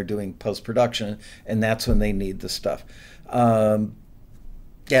is when they're doing post-production, and that's when they need the stuff.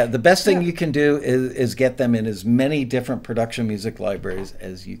 Yeah, the best thing you can do is get them in as many different production music libraries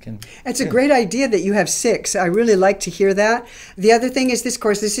as you can. It's a great idea that you have 6. I really like to hear that. The other thing is,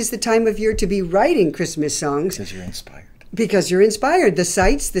 this is the time of year to be writing Christmas songs. Because you're inspired. Because you're inspired. The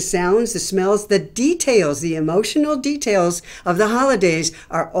sights, the sounds, the smells, the details, the emotional details of the holidays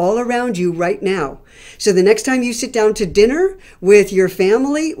are all around you right now. So the next time you sit down to dinner with your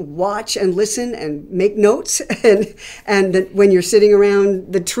family, watch and listen and make notes. And when you're sitting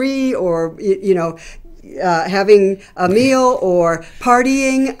around the tree or, having a meal or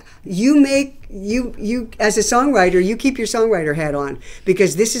partying, you as a songwriter, you keep your songwriter hat on,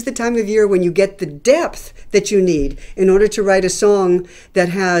 because this is the time of year when you get the depth that you need in order to write a song that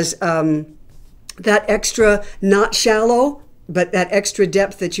has that extra, not shallow, but that extra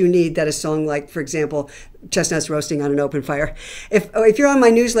depth that you need, that a song like, for example, Chestnuts Roasting on an Open Fire. If you're on my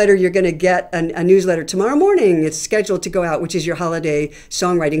newsletter, you're going to get a newsletter tomorrow morning. It's scheduled to go out, which is your holiday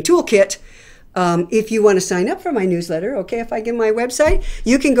songwriting toolkit. If you want to sign up for my newsletter, okay, if I give my website,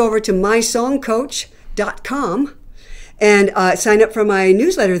 you can go over to mysongcoach.com and sign up for my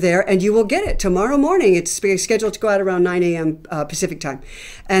newsletter there, and you will get it tomorrow morning. It's scheduled to go out around 9 a.m. Pacific time.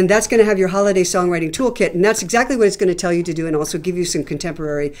 And that's going to have your holiday songwriting toolkit, and that's exactly what it's going to tell you to do, and also give you some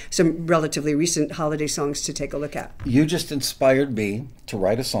relatively recent holiday songs to take a look at. You just inspired me to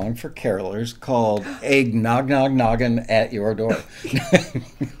write a song for carolers called Egg Nog Nog Noggin at Your Door.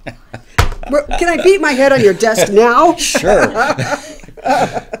 Can I beat my head on your desk now? Sure.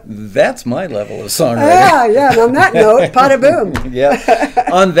 That's my level of songwriting. Yeah. And on that note, pada boom. Yeah.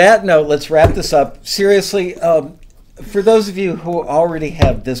 On that note, let's wrap this up. Seriously, for those of you who already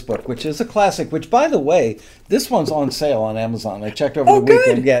have this book, which is a classic, which, by the way, this one's on sale on Amazon. I checked over the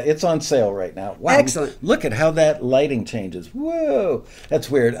weekend. Good. Yeah, it's on sale right now. Wow. Excellent. Look at how that lighting changes. Whoa.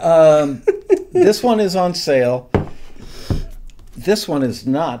 That's weird. This one is on sale. This one is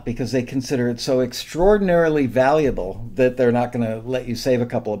not, because they consider it so extraordinarily valuable that they're not going to let you save a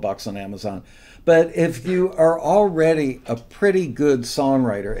couple of bucks on Amazon. But if you are already a pretty good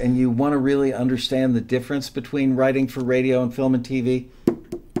songwriter and you want to really understand the difference between writing for radio and film and TV,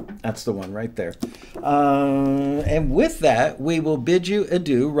 that's the one right there. And with that, we will bid you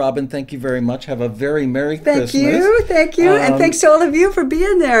adieu. Robin, thank you very much. Have a very Merry Christmas. Thank you. And thanks to all of you for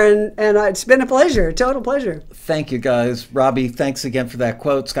being there. And it's been a pleasure, a total pleasure. Thank you, guys. Robbie, thanks again for that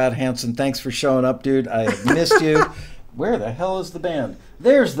quote. Scott Hansen, thanks for showing up, dude. I missed you. Where the hell is the band?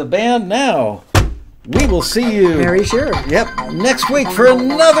 There's the band now. We will see you. Very sure. Yep. Next week for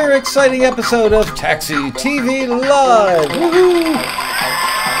another exciting episode of Taxi TV Live. Woohoo!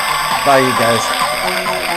 Bye, you guys.